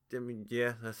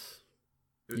 yeah, it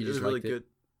was really good.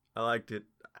 I liked it.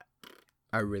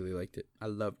 I really liked it. I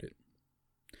loved it.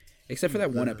 Except for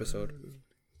that one episode.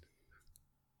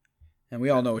 And we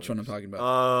all know which one I'm talking about.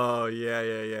 Oh,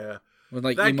 yeah. With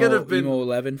like emo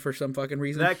 11 for some fucking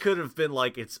reason. That could have been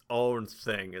like its own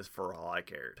thing as for all I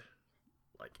cared.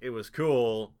 Like, it was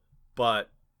cool, but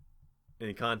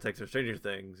in context of Stranger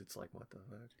Things, it's like, what the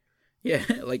fuck? Yeah,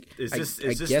 like is this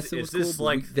like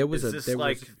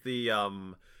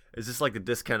the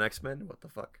discount X-Men? What the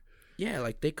fuck? Yeah,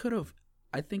 like they could have.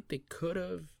 I think they could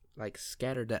have like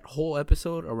scattered that whole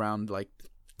episode around like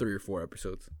 3 or 4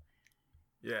 episodes.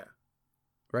 Yeah.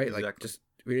 Right. Exactly. Like just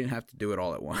we didn't have to do it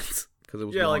all at once because it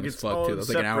was long like as fuck too. It was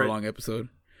like an hour-long episode.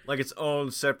 Like its own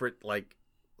separate like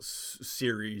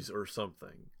series or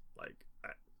something. Like.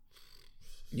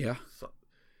 Yeah.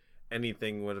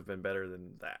 Anything would have been better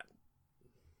than that.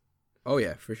 Oh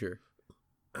yeah, for sure.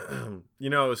 It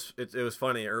was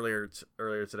funny earlier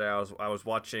today. I was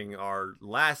watching our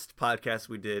last podcast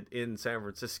we did in San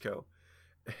Francisco,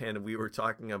 and we were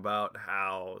talking about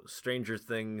how Stranger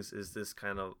Things is this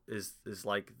kind of is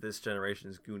like this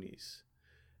generation's Goonies.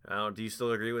 Do you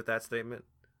still agree with that statement?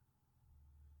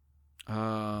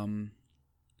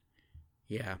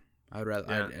 Yeah, I'd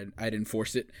rather I'd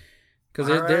enforce it because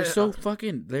they're so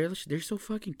fucking they're so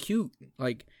fucking cute.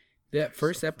 Like. That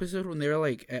first episode when they're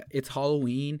like, it's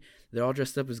Halloween, they're all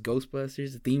dressed up as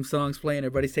Ghostbusters, the theme song's playing,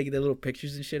 everybody's taking their little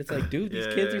pictures and shit. It's like, dude, these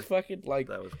kids are fucking like.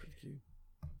 That was pretty cute.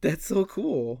 That's so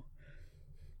cool.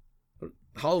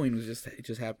 Halloween it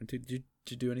just happened too. Did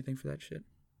you do anything for that shit?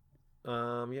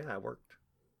 Yeah, I worked.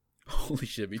 Holy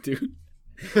shit, me too.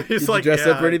 He's Did like, you dress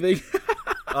up or anything?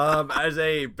 As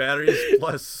a batteries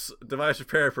plus device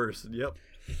repair person. Yep.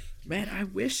 Man, I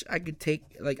wish I could take,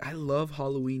 like, I love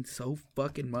Halloween so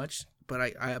fucking much, but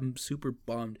I am super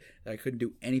bummed that I couldn't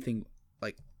do anything,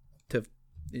 like, to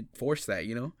enforce that,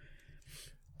 you know?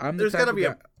 There's gotta be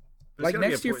like,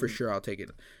 next year for sure I'll take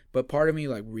it. But part of me,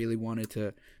 like, really wanted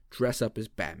to dress up as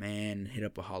Batman, hit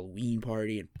up a Halloween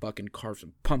party, and fucking carve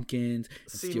some pumpkins,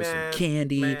 and steal some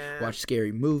candy, watch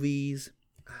scary movies.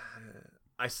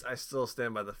 I still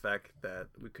stand by the fact that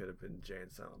we could have been Jay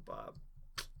and Silent Bob.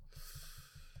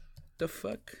 The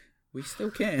fuck? We still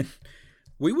can.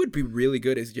 We would be really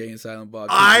good as Jay and Silent Bob.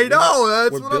 I know,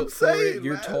 that's what I'm saying.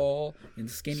 You're tall and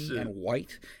skinny and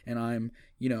white, and I'm,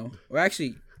 you know, well,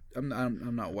 actually, I'm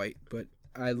not white, but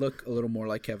I look a little more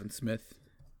like Kevin Smith,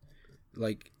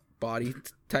 like body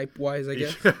type wise, I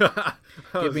guess.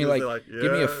 Give me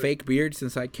a fake beard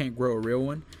since I can't grow a real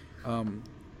one,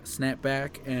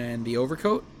 snapback and the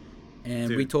overcoat,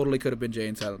 and we totally could have been Jay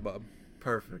and Silent Bob.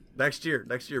 Perfect. Next year,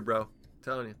 bro. I'm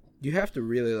telling you. You have to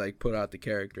really like put out the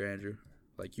character, Andrew.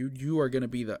 Like you are gonna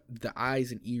be the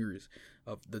eyes and ears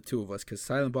of the two of us, because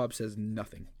Silent Bob says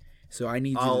nothing. So I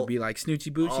need you to be like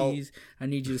Snoochie Boochies. I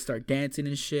need you to start dancing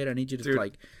and shit. I need you to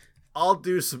like. I'll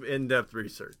do some in-depth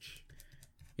research.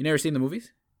 You never seen the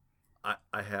movies?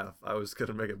 I have. I was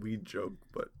gonna make a weed joke,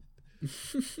 but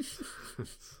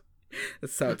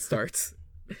that's how it starts.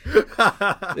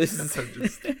 This is.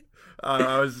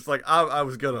 I was just like I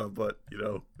was gonna, but you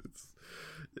know, it's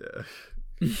yeah.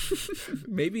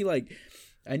 Maybe like,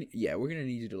 we're gonna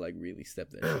need you to like really step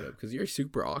that shit up, because you're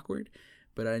super awkward.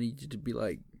 But I need you to be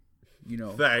like, you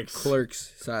know, thanks.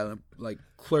 Clerks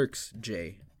Clerks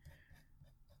Jay.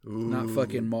 Ooh. Not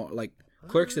fucking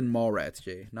Clerks and Mallrats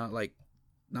Jay. Not like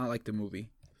the movie.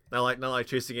 Not like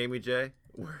Chasing Amy Jay.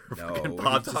 We're fucking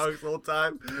pot dogs the whole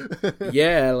time.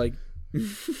 Yeah, like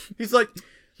he's like,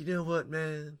 you know what,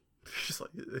 man?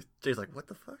 Jay's like, what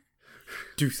the fuck?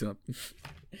 Do something.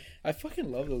 I fucking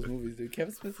love those movies, dude.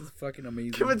 Kevin Smith is fucking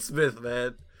amazing. Kevin Smith,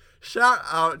 man. Shout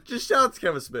out to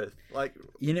Kevin Smith. Like,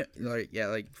 you know,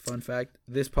 like fun fact,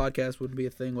 this podcast wouldn't be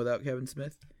a thing without Kevin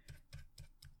Smith.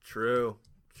 True.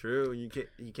 You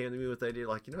came to me with the idea,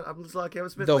 like, you know, I'm just like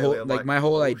Kevin Smith. My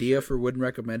whole idea for Wouldn't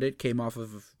Recommend It came off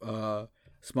of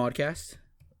Smodcast,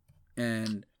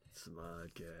 and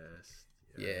Smodcast.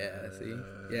 Yeah, see,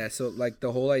 yeah. So like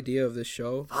the whole idea of this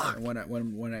show,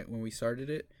 when we started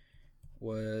it,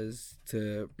 was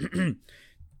to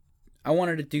I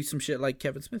wanted to do some shit like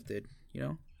Kevin Smith did, you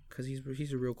know, because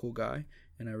he's a real cool guy,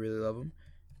 and I really love him,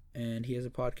 and he has a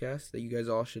podcast that you guys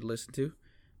all should listen to,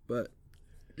 but.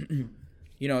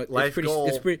 You know, it's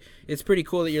pretty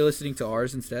cool that you're listening to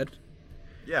ours instead.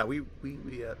 Yeah, we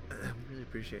really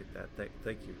appreciate that.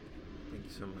 Thank you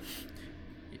so much.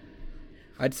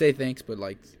 I'd say thanks, but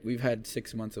like we've had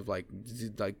 6 months of like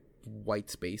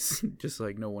white space, just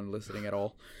like no one listening at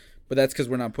all. But that's because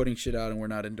we're not putting shit out and we're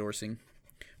not endorsing.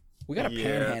 We got a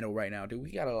panhandle right now, dude. We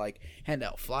gotta like hand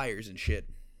out flyers and shit.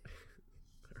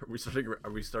 Are we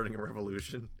starting a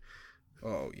revolution?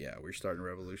 Oh yeah, we're starting a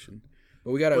revolution.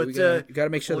 But we gotta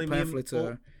make sure the pamphlets.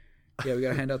 We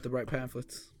gotta hand out the right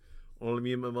pamphlets. Only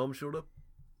me and my mom showed up.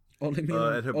 Only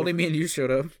me and you showed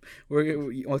up.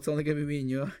 It's only gonna be me and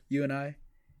you and I.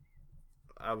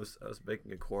 I was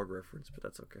making a Korg reference, but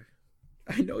that's okay.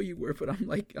 I know you were, but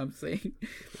I'm saying.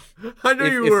 I know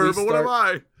you were, but what am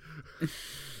I?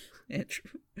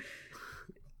 Andrew.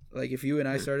 Like if you and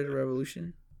I started a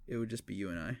revolution, it would just be you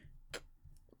and I,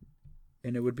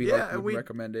 and it would be we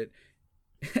recommend it.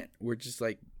 We're just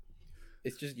like,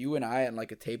 it's just you and I on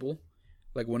like a table,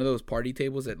 like one of those party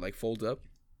tables that like folds up.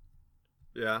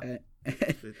 Yeah.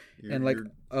 And like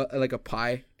a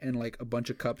pie and like a bunch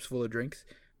of cups full of drinks,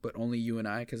 but only you and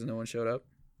I because no one showed up.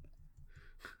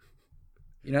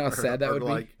 You know how sad that would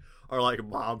be? Or like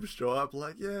moms show up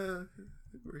like, yeah,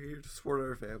 we're here to support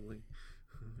our family.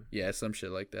 Yeah, some shit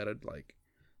like that. I'd like,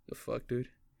 the fuck, dude?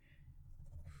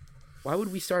 Why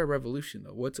would we start a revolution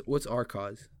though? What's our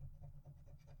cause?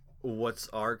 What's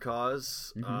our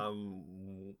cause?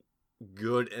 Mm-hmm.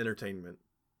 Good entertainment.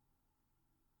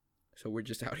 So we're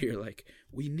just out here like,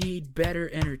 we need better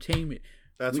entertainment.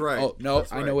 That's right. Oh no,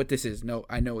 I know what this is. No,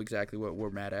 I know exactly what we're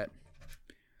mad at.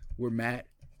 We're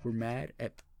mad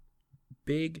at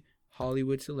big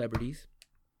Hollywood celebrities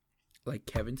like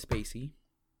Kevin Spacey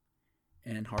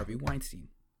and Harvey Weinstein.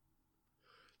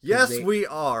 Yes, we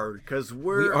are, because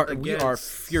we are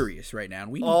furious right now.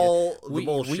 And we need the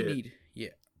bullshit. We need,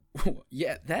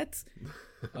 yeah, that's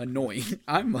annoying.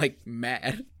 I'm like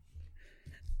mad.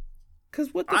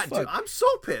 Cause what the fuck? Dude, I'm so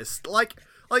pissed. Like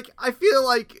I feel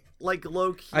like like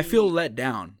low key. I feel let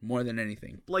down more than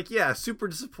anything. Like, yeah, super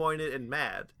disappointed and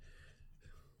mad.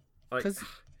 Like,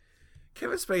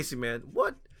 Kevin Spacey, man,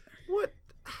 what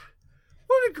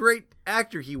a great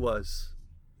actor he was.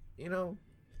 You know,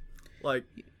 like,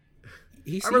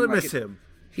 I really miss him.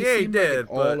 He ain't dead,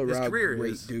 but his career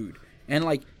great is. Dude. And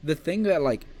like the thing that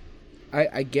like,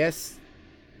 I guess,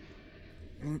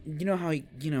 you know how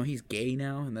he's gay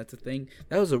now, and that's a thing.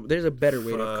 There's a better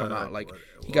way to come out. Like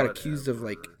he got accused of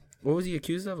like, what was he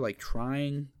accused of? Like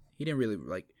trying. He didn't really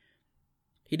rape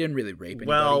anybody.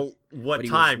 Well, what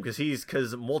time?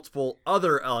 Because multiple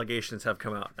other allegations have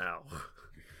come out now.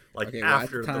 Like okay,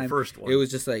 after the first one, it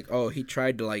was just like, oh, he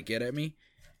tried to like get at me,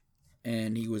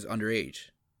 and he was underage,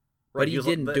 right, but he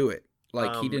didn't do it.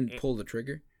 Like he didn't pull the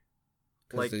trigger.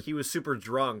 Like he was super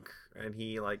drunk, and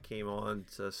he like came on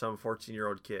to some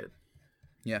 14-year-old kid.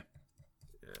 Yeah.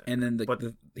 And then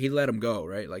he let him go,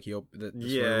 right? Like he opened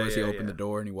the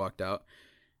door and he walked out.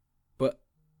 But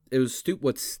it was stupid.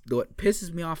 What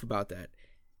pisses me off about that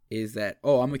is that,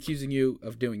 oh, I'm accusing you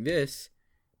of doing this,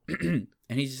 and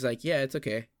he's just like, yeah, it's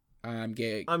okay. I'm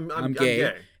gay. I'm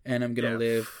gay, and I'm gonna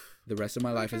live the rest of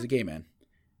my life as a gay man.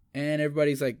 And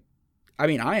everybody's like, I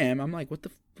mean, I am. I'm like, what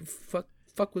the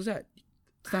fuck was that?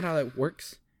 It's not how that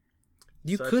works.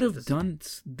 You could have done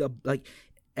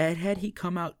had he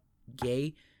come out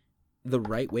gay the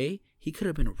right way, he could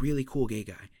have been a really cool gay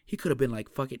guy. He could have been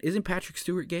like fucking. Isn't Patrick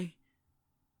Stewart gay?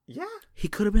 Yeah. He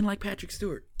could have been like Patrick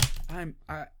Stewart. And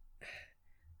a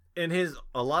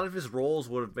lot of his roles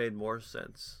would have made more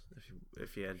sense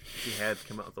if he had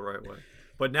come out the right way.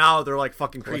 But now they're like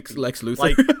fucking creepy. Lex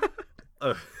Luthor.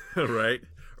 Like, right?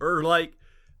 Or like,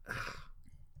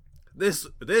 this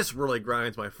really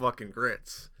grinds my fucking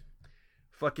grits.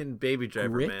 Fucking Baby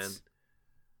Driver, man.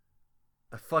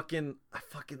 I fucking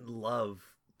love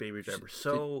Baby Driver.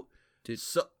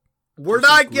 We're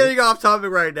not getting off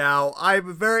topic right now. I'm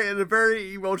in a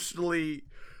very emotionally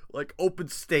like open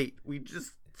state. We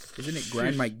just isn't it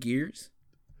grind my gears?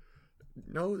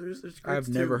 No, there's grits I've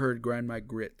never heard grind my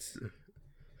grits.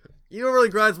 You know what really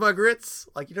grinds my grits?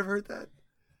 Like you never heard that?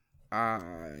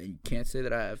 I can't say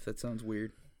that I have. That sounds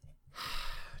weird.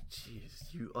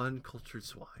 Jeez, you uncultured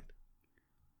swine.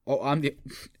 Oh, I'm the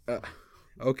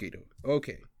okay, dude.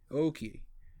 Okay.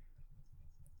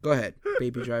 Go ahead,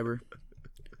 Baby Driver.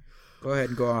 Go ahead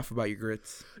and go off about your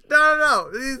grits. No.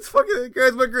 It's fucking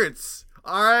grinds my grits.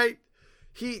 All right.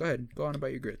 Go ahead. Go on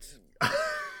about your grits.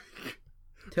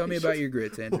 Tell me about your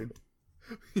grits, Andrew.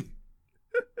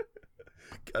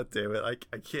 God damn it! I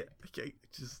can't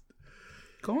just.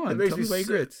 Go on. Tell me about your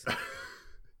grits.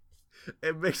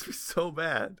 It makes me so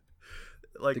mad.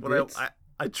 Like the when grits?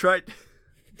 I tried.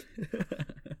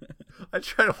 I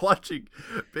tried watching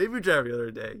Baby Driver the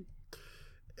other day,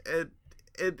 and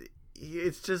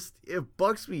it's just it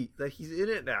bugs me that he's in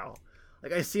it now.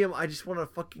 Like I see him, I just want to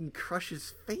fucking crush his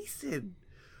face in.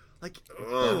 Like,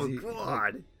 oh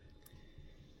god.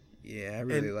 Yeah, I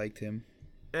really liked him.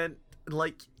 And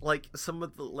like some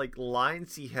of the like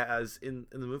lines he has in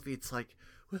the movie, it's like,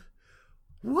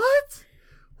 what?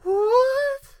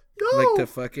 No. Like the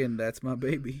fucking that's my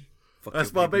baby.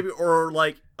 That's my baby. Or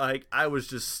like I was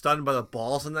just stunned by the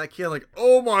balls in that kid. Like,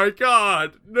 oh my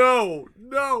god, no,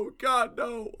 god,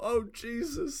 no, oh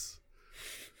Jesus.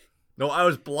 No, I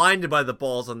was blinded by the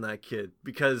balls on that kid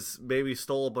because baby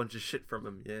stole a bunch of shit from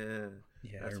him.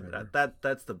 Yeah, that's right.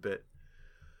 That's the bit.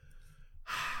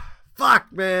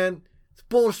 Fuck, man, it's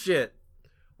bullshit.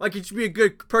 Why can't you be a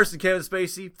good person, Kevin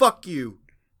Spacey? Fuck you.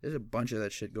 There's a bunch of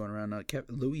that shit going around now.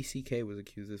 Louis C.K. was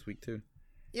accused this week too.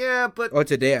 Yeah, but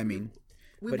today I mean.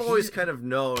 We've always kind of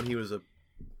known he was a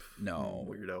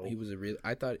weirdo. He was a real.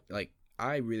 I thought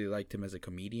I really liked him as a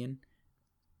comedian,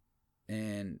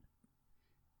 and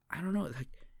I don't know, like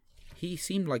he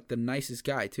seemed like the nicest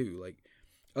guy too. Like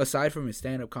aside from his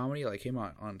stand-up comedy, like him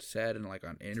on set and like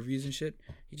on interviews and shit,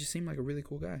 he just seemed like a really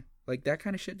cool guy. Like that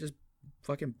kind of shit just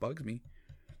fucking bugs me.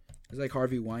 It's like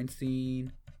Harvey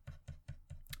Weinstein.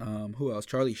 Who else?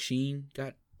 Charlie Sheen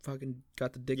got the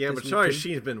dick. Yeah, but Charlie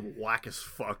Sheen's been whack as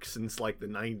fuck since like the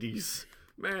 90s,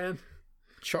 man.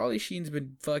 Charlie Sheen's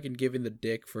been fucking giving the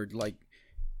dick for like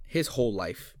his whole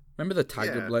life. Remember the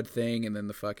Tiger Blood thing, and then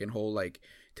the fucking whole like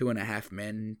 2.5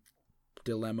 Men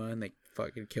dilemma, and they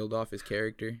fucking killed off his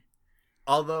character.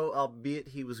 Although, albeit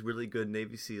he was really good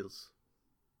Navy SEALs.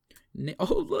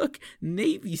 Oh look,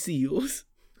 Navy SEALs.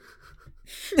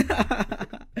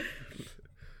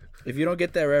 If you don't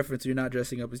get that reference, you're not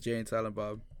dressing up as Jay and Silent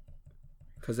Bob.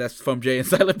 Because that's from Jay and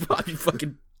Silent Bob, you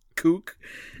fucking kook.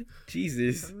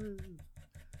 Jesus. I'm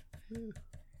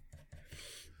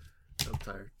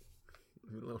tired.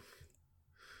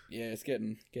 Yeah, it's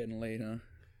getting late, huh?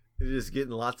 You're just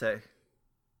getting latte.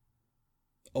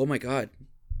 Oh my god!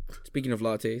 Speaking of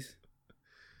lattes,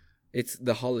 it's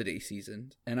the holiday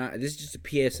season, and this is just a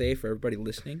PSA for everybody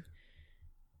listening.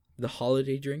 The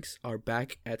holiday drinks are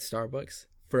back at Starbucks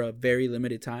for a very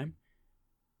limited time,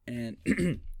 and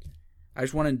I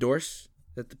just want to endorse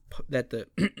that the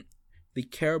the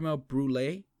caramel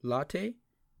brulee latte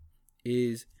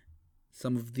is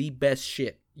some of the best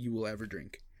shit you will ever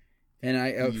drink. And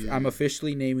I'm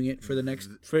officially naming it for the next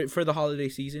for the holiday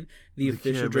season. The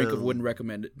official drink of Wouldn't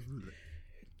Recommend It.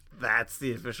 That's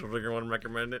the official drink of Wouldn't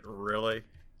Recommend It. Really?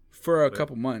 For a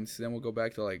couple months, then we'll go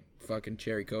back to like fucking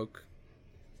cherry Coke.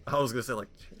 I was gonna say like.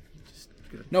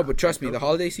 No, but trust me, the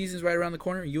holiday season's right around the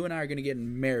corner. You and I are gonna get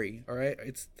married. All right,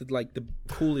 it's like the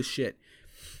coolest shit.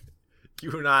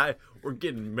 You and I, we're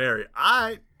getting married.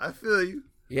 I feel you.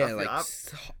 Yeah,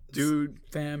 dude,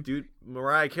 fam. Dude,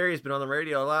 Mariah Carey's been on the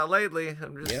radio a lot lately.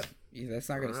 I'm just. Yep. Yeah, that's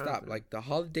not gonna stop. Like the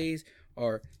holidays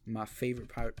are my favorite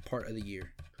part of the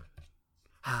year.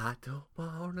 I don't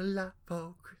want a lot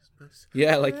for Christmas.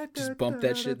 Yeah, like just bump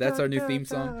that shit. That's our new theme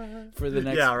song for the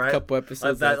next couple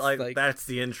episodes. That's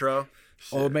the intro.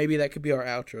 Shit. Or maybe that could be our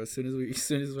outro. As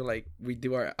soon as we're like we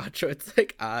do our outro, it's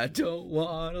like I don't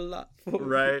want a lot for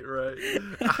right.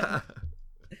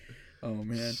 Oh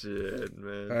man. Shit,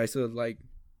 man. All right, so like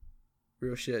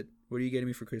real shit. What are you getting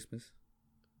me for Christmas?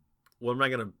 What am I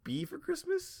gonna be for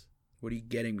Christmas? What are you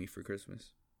getting me for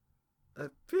Christmas?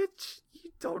 Bitch,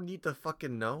 you don't need to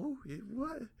fucking know.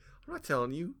 What? I'm not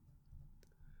telling you.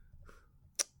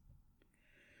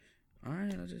 All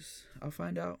right, I'll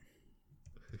find out.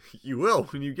 You will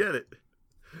when you get it.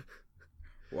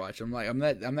 Watch, I'm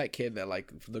that kid that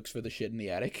like looks for the shit in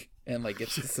the attic and like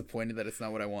gets disappointed that it's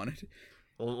not what I wanted.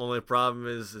 Only problem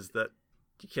is that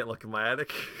you can't look in my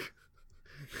attic.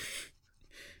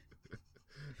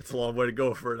 It's a long way to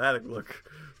go for an attic look.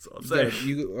 That's all I'm saying.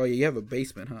 You have a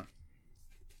basement, huh?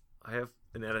 I have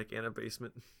an attic and a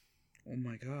basement. Oh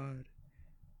my god,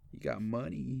 you got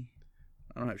money.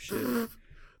 I don't have shit.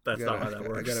 That's not how that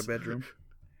works. I got a bedroom.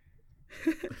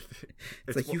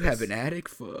 It's like you have an attic.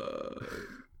 Fuck.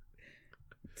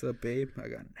 What's up, babe? I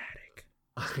got an attic.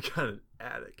 I got an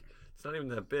attic. It's not even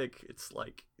that big. It's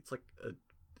like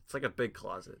a big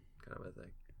closet kind of a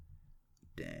thing.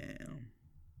 Damn.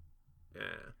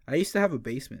 Yeah. I used to have a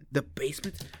basement. The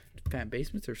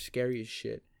basements are scary as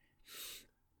shit.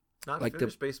 Not like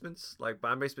finished basements. Like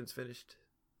my basement's finished.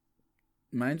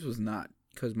 Mine was not,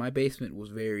 because my basement was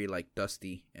very like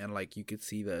dusty and like you could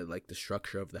see the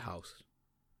structure of the house.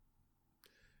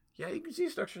 Yeah, you can see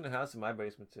the structure in the house in my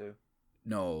basement too.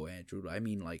 No, Andrew. I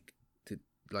mean like.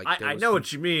 I know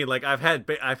what you mean. Like I've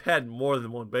had more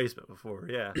than one basement before,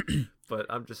 yeah. But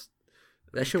I'm just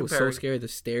that shit was so scary. The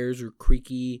stairs were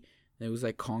creaky, and it was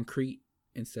like concrete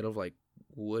instead of like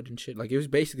wood and shit. Like it was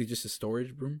basically just a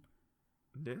storage room.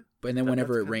 Yeah. But then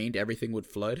whenever it rained, everything would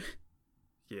flood.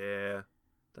 Yeah,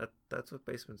 that's what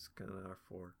basements kind of are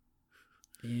for.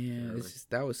 Yeah, really.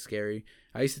 That was scary.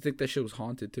 I used to think that shit was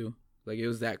haunted too. Like it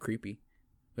was that creepy.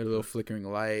 With a little flickering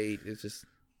light. It's just.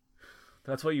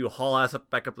 That's why you haul ass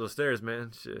back up those stairs,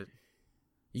 man. Shit.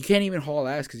 You can't even haul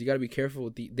ass because you got to be careful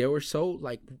with they were so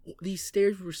like these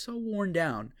stairs were so worn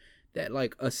down that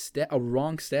like a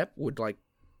wrong step would like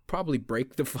probably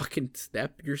break the fucking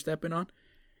step you're stepping on,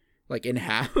 like in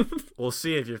half. We'll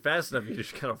see if you're fast enough. You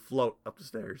just kind of float up the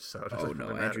stairs. So oh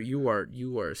no, Andrew, you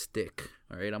are a stick.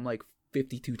 All right, I'm like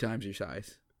 52 times your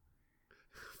size.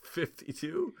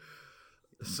 52.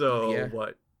 So yeah.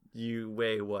 What? You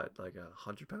weigh what? Like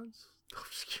 100 pounds?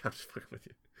 I'm just fucking with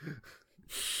you.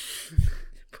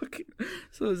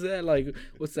 So is that like,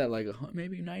 what's that like?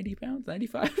 Maybe 90 pounds,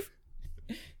 95?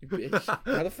 Bitch,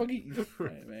 how the fuck are you?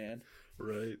 Right, man.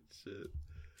 Right, shit.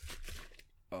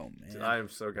 Oh man, dude, I am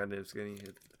so goddamn skinny,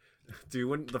 dude.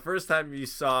 When the first time you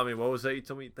saw me, what was that? You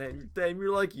told me, damn,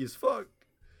 you're lanky as fuck.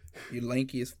 You're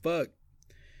lanky as fuck.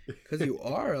 Cause you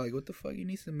are like, what the fuck? You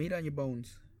need some meat on your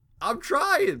bones. I'm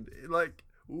trying. Like,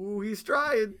 ooh, he's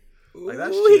trying. Like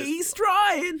that ooh, shit. He's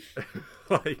trying.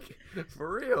 Like,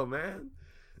 for real, man.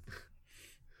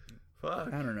 Fuck.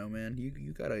 I don't know, man.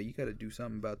 You gotta do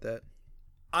something about that.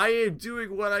 I am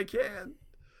doing what I can.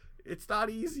 It's not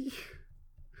easy.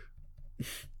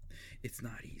 It's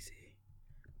not easy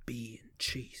being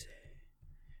cheesy.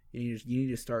 You need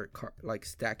to start like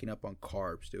stacking up on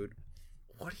carbs, dude.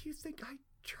 What do you think I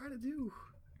try to do?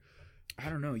 I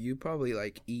don't know. You probably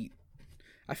like eat.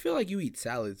 I feel like you eat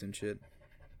salads and shit.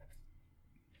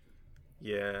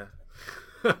 Yeah.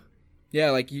 Yeah,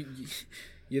 like you're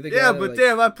the guy. Yeah, that, but like,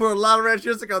 damn, I put a lot of ranch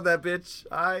dressing on that bitch.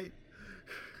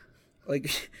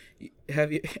 Like,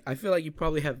 have you? I feel like you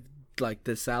probably have like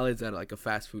the salads at like a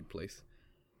fast food place.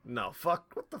 No,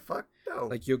 fuck. What the fuck? No.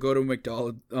 Like you'll go to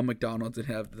McDonald's and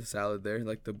have the salad there,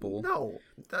 like the bowl. No.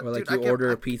 Or like you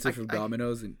order a pizza from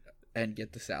Domino's and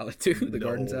get the salad too, the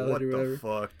garden salad or whatever. What the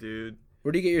fuck, dude?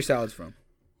 Where do you get your salads from?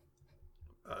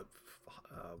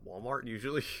 Walmart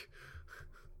usually.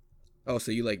 Oh,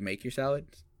 so you like make your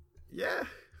salads? Yeah.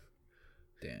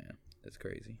 Damn, that's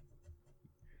crazy.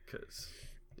 Cause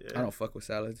I don't fuck with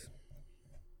salads.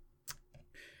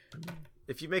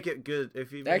 If you make it good,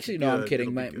 Actually, no, I'm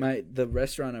kidding. The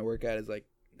restaurant I work at is like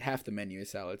half the menu is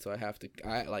salad, so I have to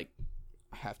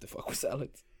fuck with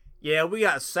salads. Yeah, we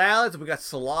got salads, we got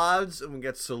salads, and we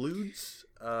got salutes.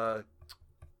 Yeah.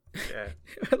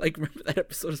 Like, remember that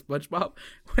episode of SpongeBob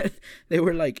when they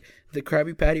were like, the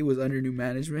Krabby Patty was under new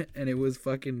management and it was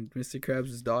fucking Mr.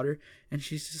 Krabs' daughter, and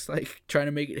she's just like trying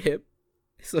to make it hip.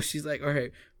 So she's like, all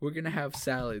right, we're gonna have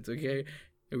salads, okay?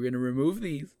 And we're gonna remove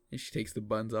these. And she takes the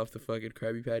buns off the fucking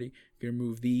Krabby Patty. We're gonna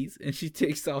remove these, and she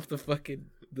takes off the fucking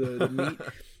the meat,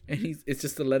 and it's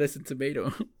just the lettuce and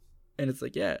tomato, and it's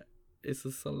like, yeah, it's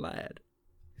a salad.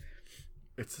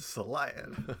 It's a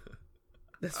salad.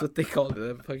 That's what they called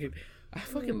it. I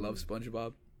fucking love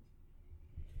SpongeBob.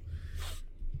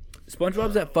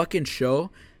 SpongeBob's that fucking show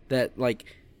that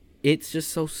like, it's just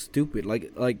so stupid.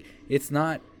 Like it's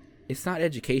not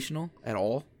educational at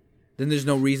all. Then there's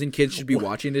no reason kids should be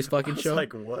watching this fucking show.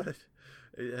 Like what?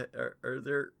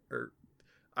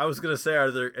 I was gonna say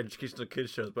are there educational kids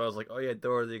shows, but I was like, oh yeah,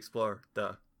 Dora the Explorer.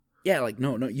 Duh. Yeah, like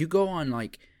no. You go on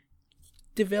like,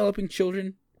 developing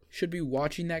children should be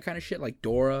watching that kind of shit, like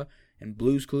Dora and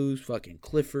Blue's Clues, fucking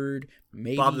Clifford,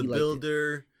 maybe Bob the like,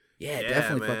 Builder. Yeah,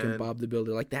 definitely man. Fucking Bob the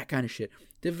Builder, like that kind of shit.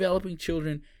 Developing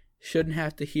children shouldn't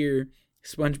have to hear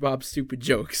SpongeBob's stupid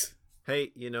jokes.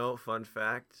 Hey, fun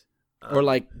fact. Or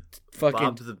like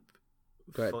fucking.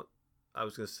 Go ahead. I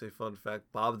was gonna say fun fact.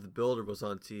 Bob the Builder was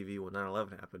on TV when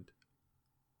 9/11 happened.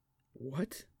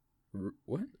 What?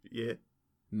 What? Yeah.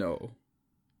 No.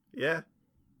 Yeah.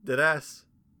 Deadass.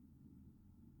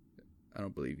 I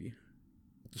don't believe you.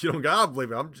 You don't gotta believe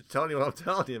me. I'm just telling you what I'm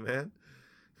telling you, man.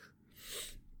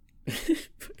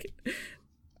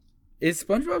 Is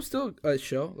SpongeBob still a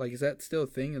show? Like, is that still a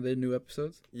thing? Are there new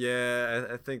episodes? Yeah,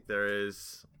 I think there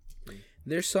is.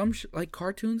 There's some like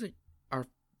cartoons that are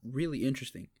really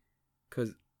interesting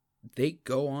because they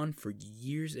go on for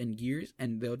years and years,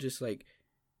 and they'll just like.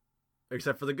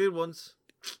 Except for the good ones.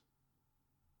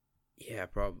 Yeah,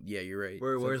 probably. Yeah, you're right.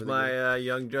 Where's my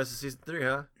Young Justice season 3,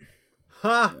 huh?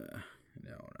 Huh?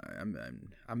 No,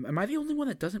 am I the only one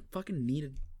that doesn't fucking need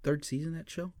a third season of that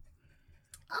show?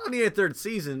 I don't need a third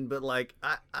season, but like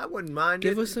I wouldn't mind.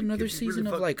 Give us another season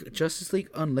of like Justice League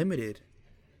Unlimited.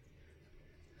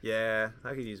 Yeah, I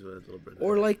could use a little bit.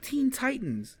 Or like Teen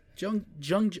Titans,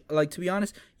 like to be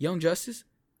honest, Young Justice.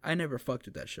 I never fucked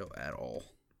with that show at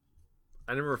all.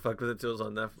 I never fucked with it till it was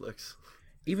on Netflix.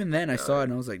 Even then, I saw it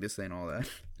and I was like, "This ain't all that."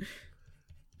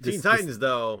 Teen Titans,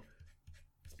 though.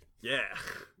 Yeah,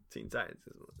 Teen Titans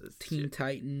is Teen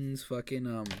Titans,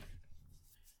 fucking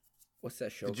what's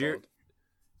that show called?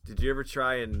 Did you ever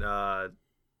try and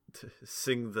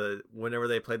sing whenever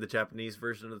they played the Japanese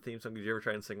version of the theme song? Did you ever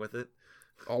try and sing with it?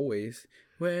 Always.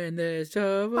 When there's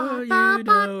trouble, you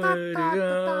know where to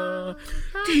go.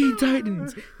 Teen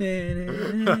Titans. Yeah.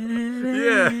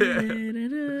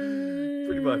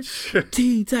 Pretty much.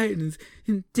 Teen Titans.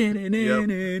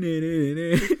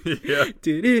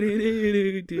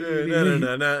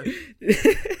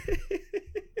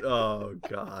 Oh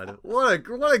God! What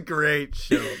a great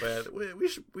show, man.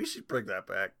 We should bring that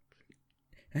back.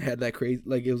 I had that crazy,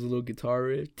 like it was a little guitar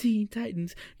riff. Teen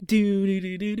Titans, do do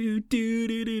do do do do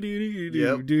do do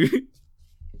do do.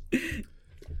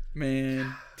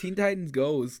 Man, Teen Titans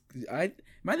Go! Am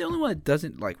I the only one that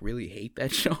doesn't like really hate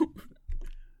that show?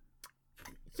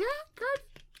 Yeah, good.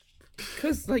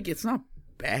 Because like it's not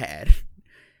bad,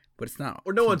 but it's not.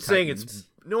 Or no one's saying it's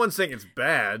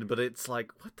bad, but it's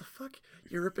like, what the fuck?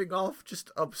 You're ripping off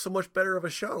just so much better of a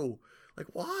show. Like,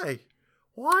 why?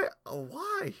 Why?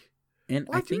 And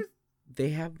I think they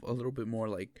have a little bit more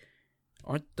like,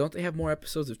 don't they have more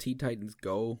episodes of Teen Titans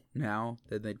Go now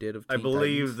than they did of Teen Titans? I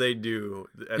believe they do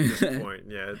at this point.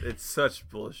 Yeah, it's such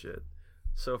bullshit.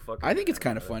 So fucking. I think it's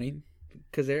kind of funny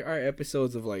because there are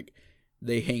episodes of like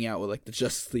they hang out with like the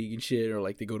Justice League and shit, or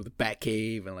like they go to the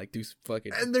Batcave and like do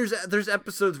fucking. And there's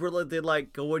episodes where like, they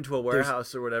like go into a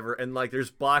warehouse or whatever, and like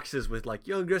there's boxes with like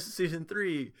Young Justice season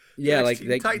 3. Yeah, like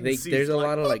there's a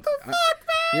lot of like.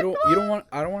 I don't want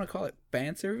to call it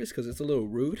fan service because it's a little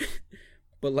rude,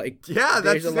 but like yeah,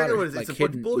 that's a lot of what it is. like it's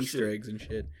hidden bullshit. Easter eggs and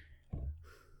shit.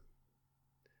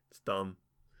 It's dumb.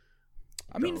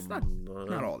 I mean, it's not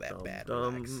all that bad.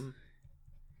 Relax.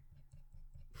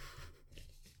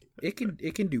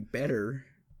 it can do better,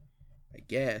 I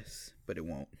guess, but it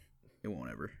won't. It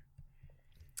won't ever.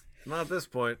 Not at this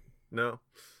point. No.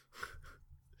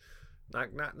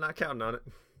 Not counting on it.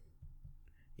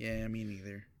 Yeah, me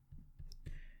neither.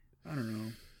 I don't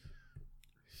know.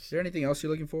 Is there anything else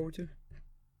you're looking forward to?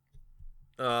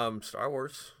 Star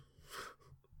Wars.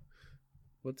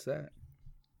 What's that?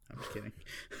 I'm just kidding.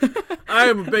 I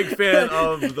am a big fan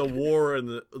of the war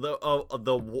and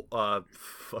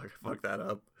fuck that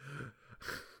up.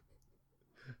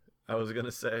 I was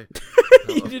gonna say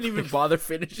you didn't even bother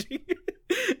finishing.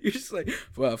 You're just like,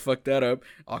 well, fuck that up.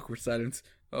 Awkward silence.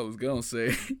 I was gonna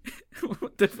say,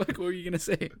 what the fuck were you gonna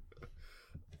say?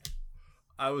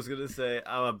 I was gonna say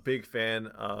I'm a big fan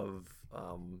of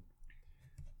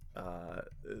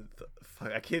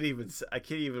I can't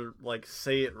even like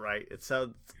say it right. It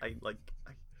sounds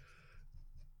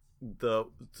the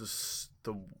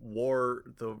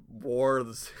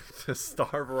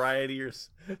star variety or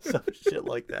some shit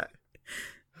like that.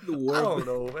 The war. I don't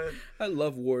know, man. I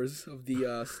love Wars of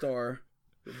the Star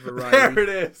variety. There it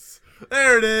is.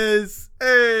 There it is.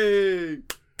 Hey.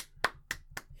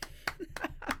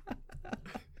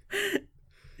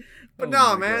 But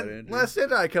no, man. God, Last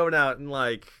Jedi coming out in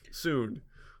like soon.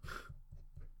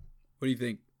 What do you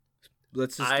think?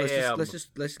 Let's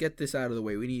get this out of the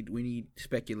way. We need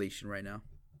speculation right now.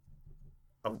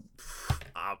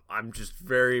 I'm just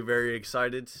very, very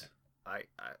excited.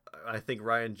 I think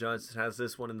Rian Johnson has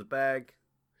this one in the bag.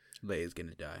 Leia's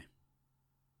gonna die.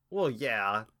 Well,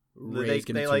 yeah. Rey's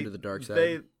gonna turn to the dark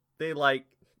side. They like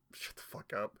shut the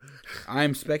fuck up.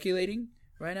 I'm speculating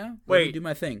right now. Wait, let me do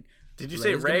my thing. Did you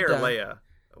say Rey or Leia?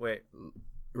 Wait,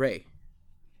 Rey.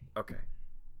 Okay,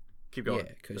 keep going.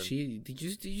 Yeah, because did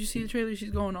you see the trailer? She's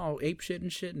going all ape shit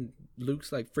and shit, and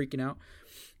Luke's like freaking out.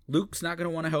 Luke's not gonna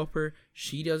want to help her.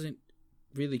 She doesn't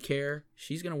really care.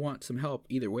 She's gonna want some help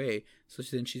either way. So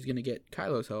then she's gonna get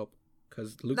Kylo's help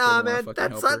because Luke doesn't want to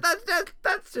fucking help her.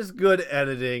 That's just good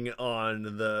editing on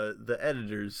the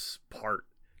editor's part.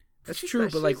 That's true,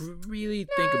 but like really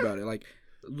think about it. Like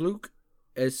Luke,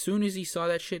 as soon as he saw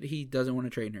that shit, he doesn't want to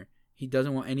train her. He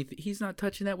doesn't want anything. He's not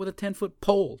touching that with a 10-foot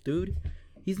pole, dude.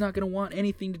 He's not gonna want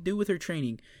anything to do with her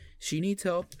training. She needs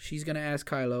help. She's gonna ask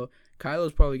Kylo.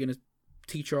 Kylo's probably gonna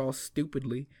teach her all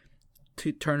stupidly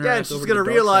to turn her ass over to the dark side. Yeah, she's gonna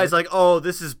realize like, oh,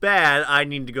 this is bad. I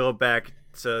need to go back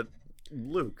to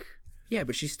Luke. Yeah,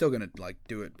 but she's still gonna like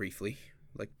do it briefly,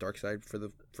 like dark side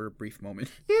for a brief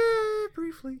moment. Yeah,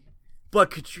 briefly. But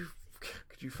could you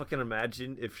fucking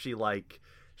imagine if she like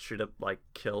straight up like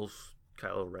kills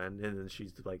Kylo Ren and then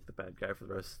she's like the bad guy for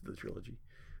the rest of the trilogy?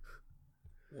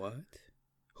 What?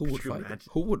 Who would fight?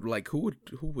 Who would?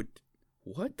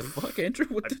 What the fuck, Andrew?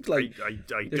 What the, like? I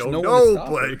don't know,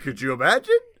 but could you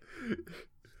imagine?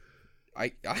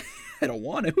 I don't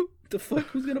want to. The fuck?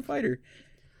 Who's gonna fight her?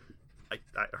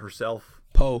 Herself.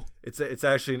 Poe. It's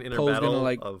actually an inner Poe's battle gonna,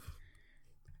 like, of.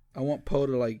 I want Poe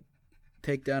to like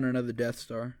take down another Death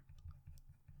Star.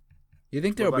 You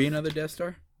think there'll be another Death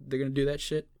Star? They're gonna do that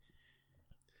shit.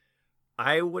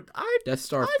 Death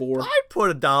Star 4. I'd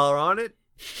put $1 on it.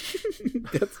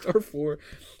 Death Star 4.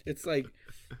 It's like,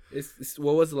 it's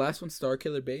what was the last one?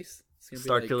 Starkiller Base.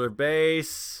 Starkiller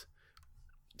Base.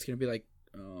 It's gonna be like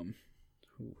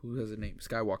who has a name?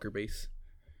 Skywalker Base.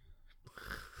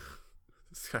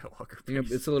 Skywalker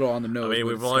Base. It's a little on the nose. I mean,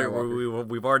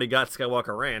 we've already got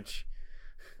Skywalker Ranch.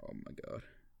 Oh my god.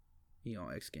 He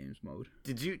on X Games mode.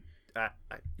 Did you hear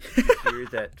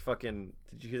that fucking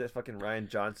Rian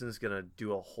Johnson's gonna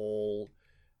do a whole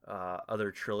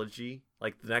other trilogy,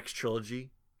 like the next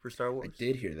trilogy for Star Wars? I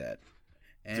did hear that.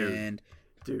 And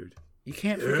dude, you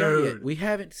can't forget yet. We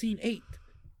haven't seen 8.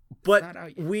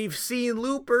 But we've seen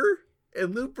Looper,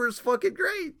 and Looper's fucking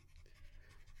great.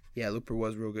 Yeah, Looper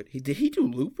was real good. Did he do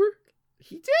Looper?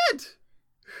 He did.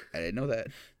 I didn't know that.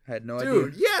 I had no idea.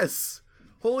 Dude, yes.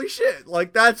 Holy shit.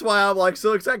 Like, that's why I'm, like,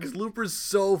 so excited, because Looper's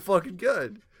so fucking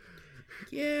good.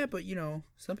 Yeah, but, you know,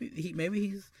 some people, maybe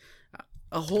he's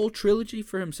a whole trilogy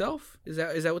for himself? Is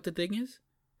that what the thing is?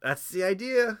 That's the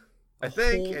idea. I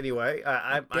think, anyway.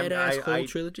 Dead-ass whole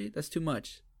trilogy? That's too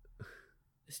much.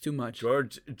 It's too much.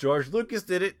 George Lucas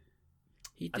did it.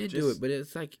 He did do it, but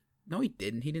it's like, no, he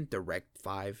didn't. He didn't direct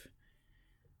 5.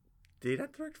 Did he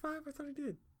not direct 5? I thought he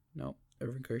did. No,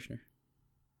 Irvin Kershner.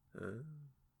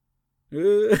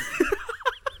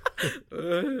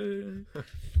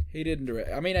 He didn't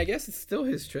direct. I mean, I guess it's still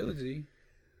his trilogy.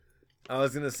 I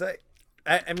was gonna say,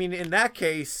 I mean, in that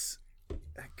case,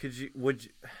 would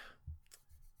you?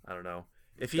 I don't know.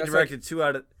 If he directed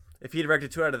like, if he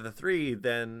directed 2 out of the 3,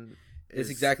 then it's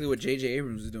exactly what J.J.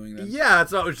 Abrams is doing. Then yeah,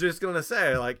 that's what I was just gonna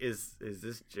say. Like, is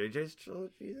this J.J.'s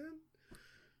trilogy then?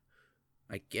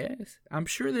 I guess. I'm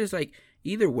sure there's like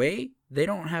either way, they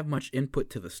don't have much input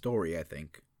to the story, I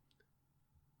think.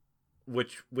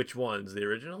 Which ones? The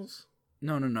originals?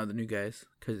 No, the new guys,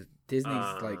 cuz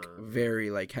Disney's like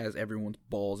very like has everyone's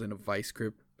balls in a vice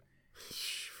grip.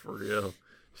 For real.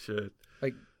 Shit.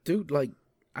 Like, dude, like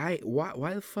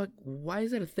why the fuck, why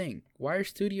is that a thing? Why are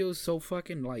studios so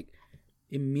fucking like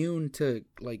immune to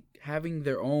like having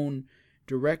their own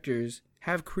directors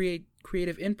have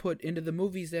creative input into the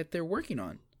movies that they're working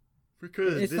on?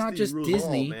 Because it's Disney not just rules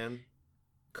Disney, all, man.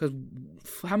 Because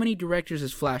how many directors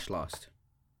has Flash lost?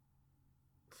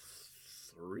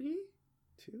 3?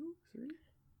 2? 3?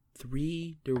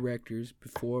 3 directors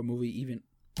before a movie even.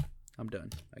 I'm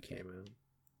done. I can't. Okay, man.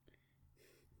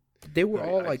 They were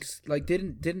all like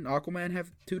didn't Aquaman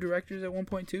have 2 directors at one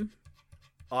point too?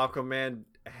 Aquaman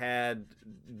had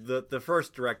the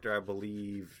first director, I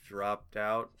believe, dropped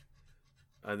out,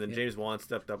 and then James Wan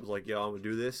stepped up and was like, "Yo, I'm gonna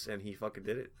do this," and he fucking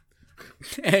did it.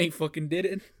 And he fucking did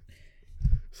it.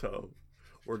 So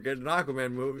we're getting an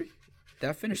Aquaman movie.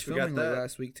 That finished filming like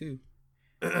last week too.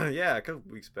 Yeah, a couple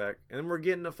weeks back, and then we're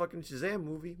getting a fucking Shazam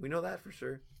movie. We know that for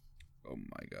sure. Oh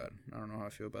my god, I don't know how I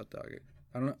feel about that.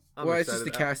 I don't know. Well, it's just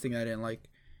the casting I didn't like.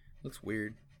 Looks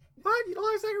weird. What? You don't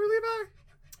like Zachary Levi?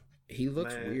 He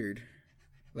looks weird.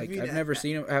 Like, I've never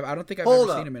seen him. I don't think I've ever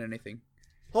seen him in anything.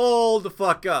 Hold the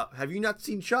fuck up. Have you not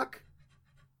seen Chuck?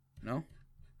 No.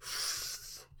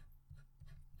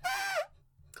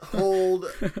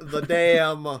 Hold the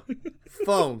damn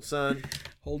phone, son.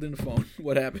 Holding the phone.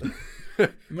 What happened?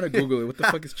 I'm gonna Google it. What the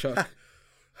fuck is Chuck?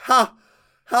 How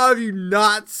have you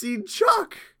not seen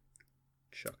Chuck?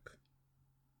 Chuck.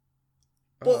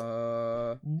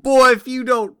 Boy, if you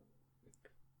don't.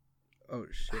 Oh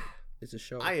shit! It's a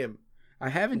show. I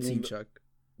haven't seen Chuck.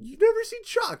 You've never seen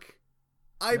Chuck?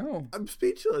 I'm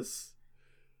speechless.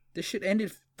 This shit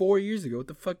ended 4 years ago. What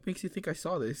the fuck makes you think I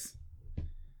saw this?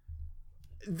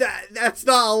 That's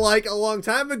not like a long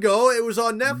time ago. It was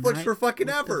on Netflix for fucking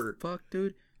ever. Fuck,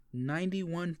 dude.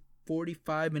 91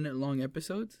 45-minute long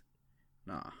episodes?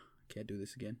 Nah, can't do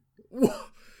this again.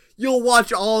 You'll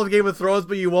watch all of Game of Thrones,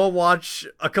 but you won't watch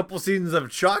a couple seasons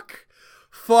of Chuck?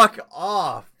 Fuck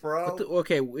off, bro.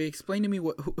 Okay, explain to me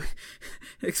what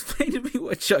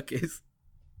Chuck is.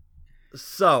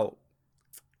 So,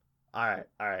 all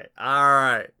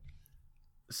right.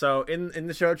 So in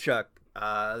the show Chuck,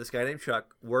 this guy named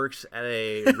Chuck works at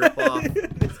a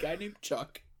ripoff. This guy named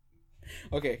Chuck.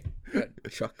 Okay, good.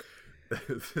 Chuck.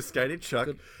 This guy named Chuck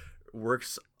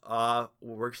works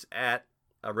at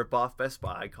a ripoff Best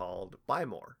Buy called Buy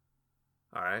More.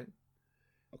 All right.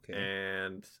 Okay.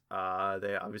 And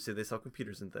they sell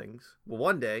computers and things. Well,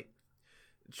 one day,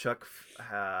 Chuck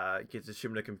gets a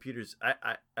shipment of computers.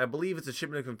 I believe it's a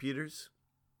shipment of computers,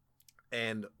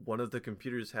 and one of the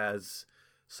computers has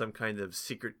some kind of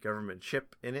secret government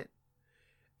chip in it.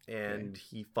 And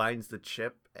he finds the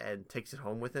chip and takes it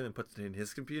home with him and puts it in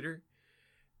his computer.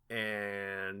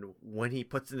 And when he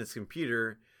puts it in his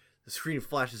computer, the screen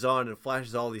flashes on and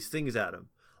flashes all these things at him,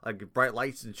 like bright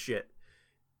lights and shit.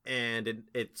 And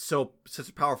it's such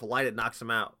a powerful light, it knocks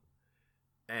him out.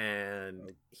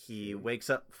 And he wakes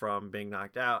up from being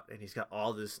knocked out, and he's got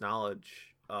all this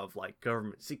knowledge of like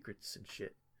government secrets and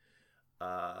shit.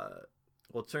 Well,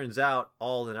 it turns out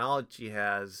all the knowledge he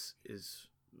has is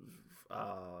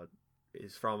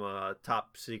from a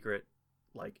top secret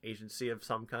like agency of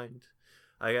some kind,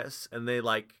 I guess, and they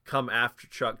like come after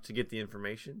Chuck to get the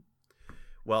information.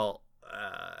 Well,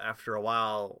 after a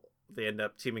while, they end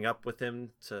up teaming up with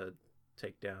him to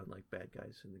take down like bad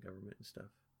guys in the government and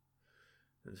stuff.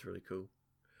 And it's really cool.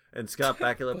 And Scott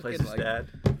Bakula plays his dad,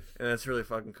 and that's really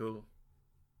fucking cool.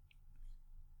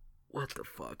 What the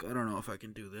fuck? I don't know if I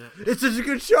can do that. It's such a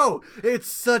good show. It's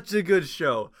such a good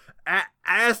show.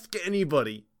 Ask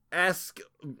anybody.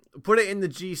 Put it in the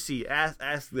GC.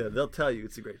 Ask them. They'll tell you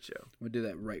it's a great show. We'll do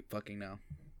that right fucking now.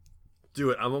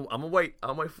 Do it. I'm gonna wait.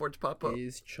 I'm wait for it to pop up.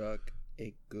 Is Chuck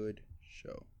a good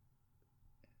show?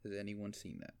 Has anyone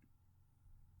seen that?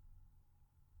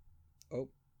 Oh,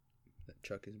 that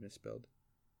Chuck is misspelled.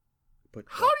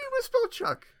 How do you misspell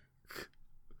Chuck?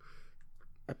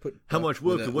 I put how much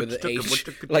work with H,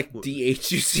 like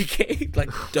DHUCK,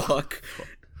 like duck.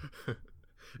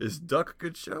 Is Duck a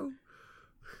good show?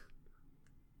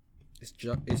 Is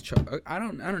Chuck? I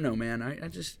don't know, man. I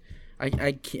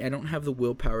can't. I don't have the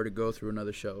willpower to go through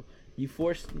another show. You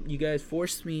guys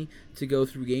forced me to go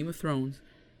through Game of Thrones,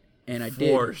 and I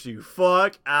did. Force you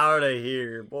fuck out of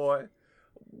here, boy.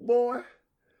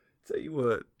 Tell you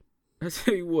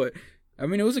what. I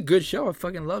mean, it was a good show. I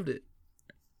fucking loved it.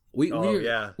 We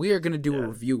are gonna do a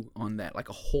review on that, like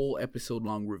a whole episode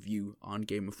long review on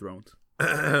Game of Thrones.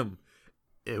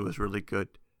 It was really good.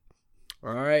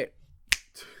 All right.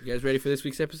 You guys ready for this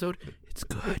week's episode? It's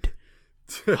good.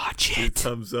 Watch it.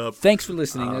 Thumbs up. Thanks for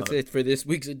listening. That's it for this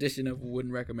week's edition of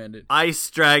Wouldn't Recommend It. Ice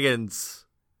dragons.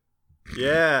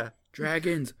 Yeah.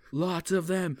 Dragons. Lots of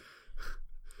them.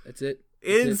 That's it.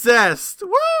 Incest.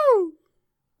 Woo! Oh,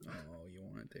 you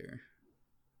went there.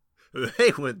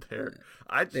 They went there.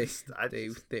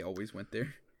 They always went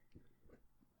there.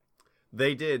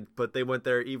 They did, but they went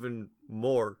there even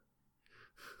more.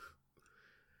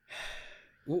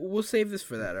 We'll save this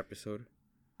for that episode.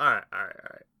 All right.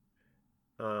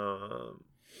 I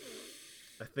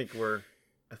think we're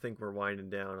winding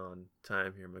down on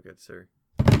time here, my good sir.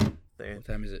 What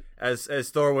time is it?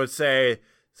 As Thor would say,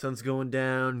 sun's going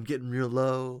down, getting real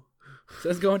low.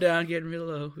 Sun's going down, getting real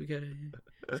low. We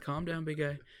gotta calm down, big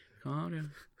guy. Calm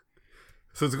down.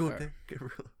 Sun's going down, getting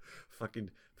real low. Fucking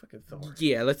Thor.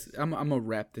 Yeah, I'm gonna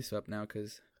wrap this up now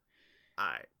because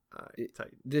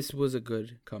this was a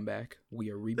good comeback. We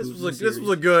are rebooting. This was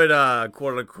a good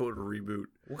quote unquote reboot.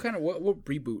 What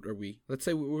reboot are we? Let's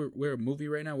say we're a movie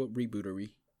right now. What reboot are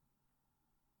we?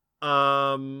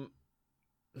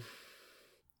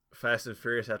 Fast and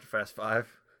Furious after Fast 5.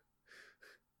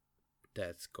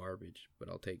 That's garbage, but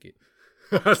I'll take it.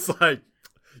 I was like,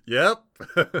 yep.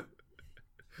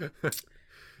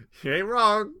 You ain't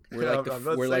wrong.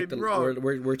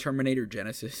 We're Terminator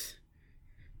Genesis.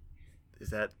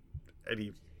 Is that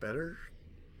any better?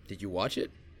 Did you watch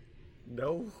it?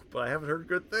 No, but I haven't heard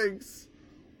good things.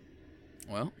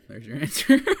 Well, there's your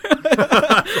answer.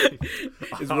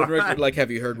 Have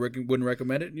you heard wouldn't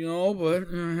recommend it? No, but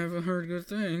I haven't heard good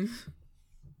things.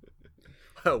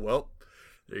 Well,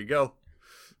 there you go.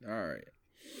 All right.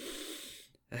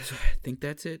 I think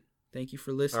that's it. Thank you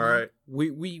for listening. All right.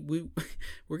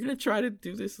 We're gonna try to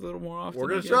do this a little more often. We're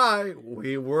gonna try.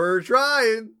 We were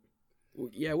trying.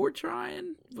 Yeah, we're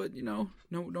trying, but no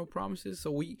promises.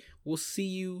 So we'll see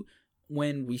you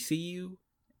when we see you.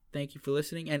 Thank you for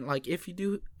listening. And if you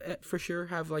do for sure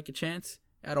have a chance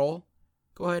at all,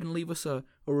 go ahead and leave us a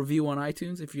review on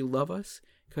iTunes if you love us,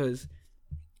 because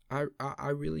I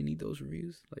really need those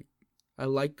reviews. I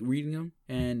like reading them,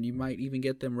 and you might even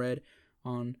get them read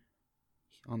on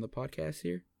the podcast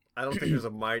here. I don't think there's a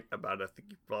might about it. I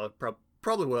think you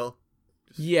probably will.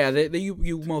 Yeah,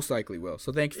 you most likely will.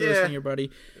 So thank you for listening,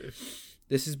 everybody.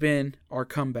 This has been our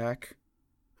comeback.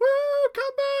 Woo!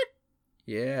 Comeback!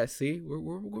 Yeah, see,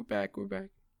 we're back. We're back.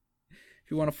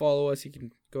 If you want to follow us, you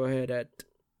can go ahead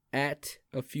at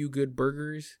A Few Good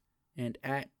Burgers and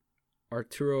at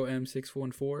Arturo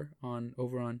M614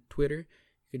 over on Twitter.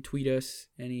 You can tweet us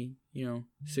any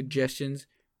suggestions.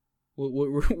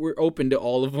 We're open to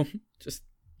all of them. Just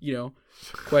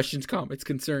questions, comments,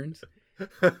 concerns.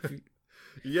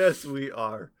 Yes, we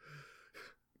are.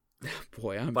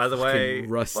 Boy, I'm by the way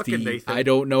rusty. Nathan. I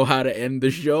don't know how to end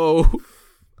the show.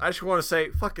 I just want to say,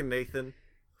 fucking Nathan.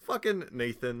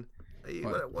 Hey,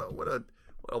 what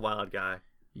a wild guy.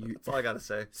 That's all I gotta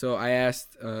say. So I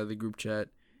asked the group chat,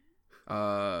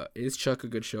 is Chuck a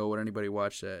good show? Would anybody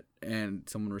watch that? And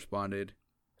someone responded,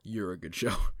 "You're a good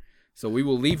show." So we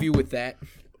will leave you with that.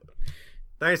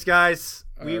 Thanks, guys.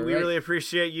 We really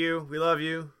appreciate you. We love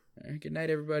you. Good night,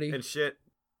 everybody. And shit.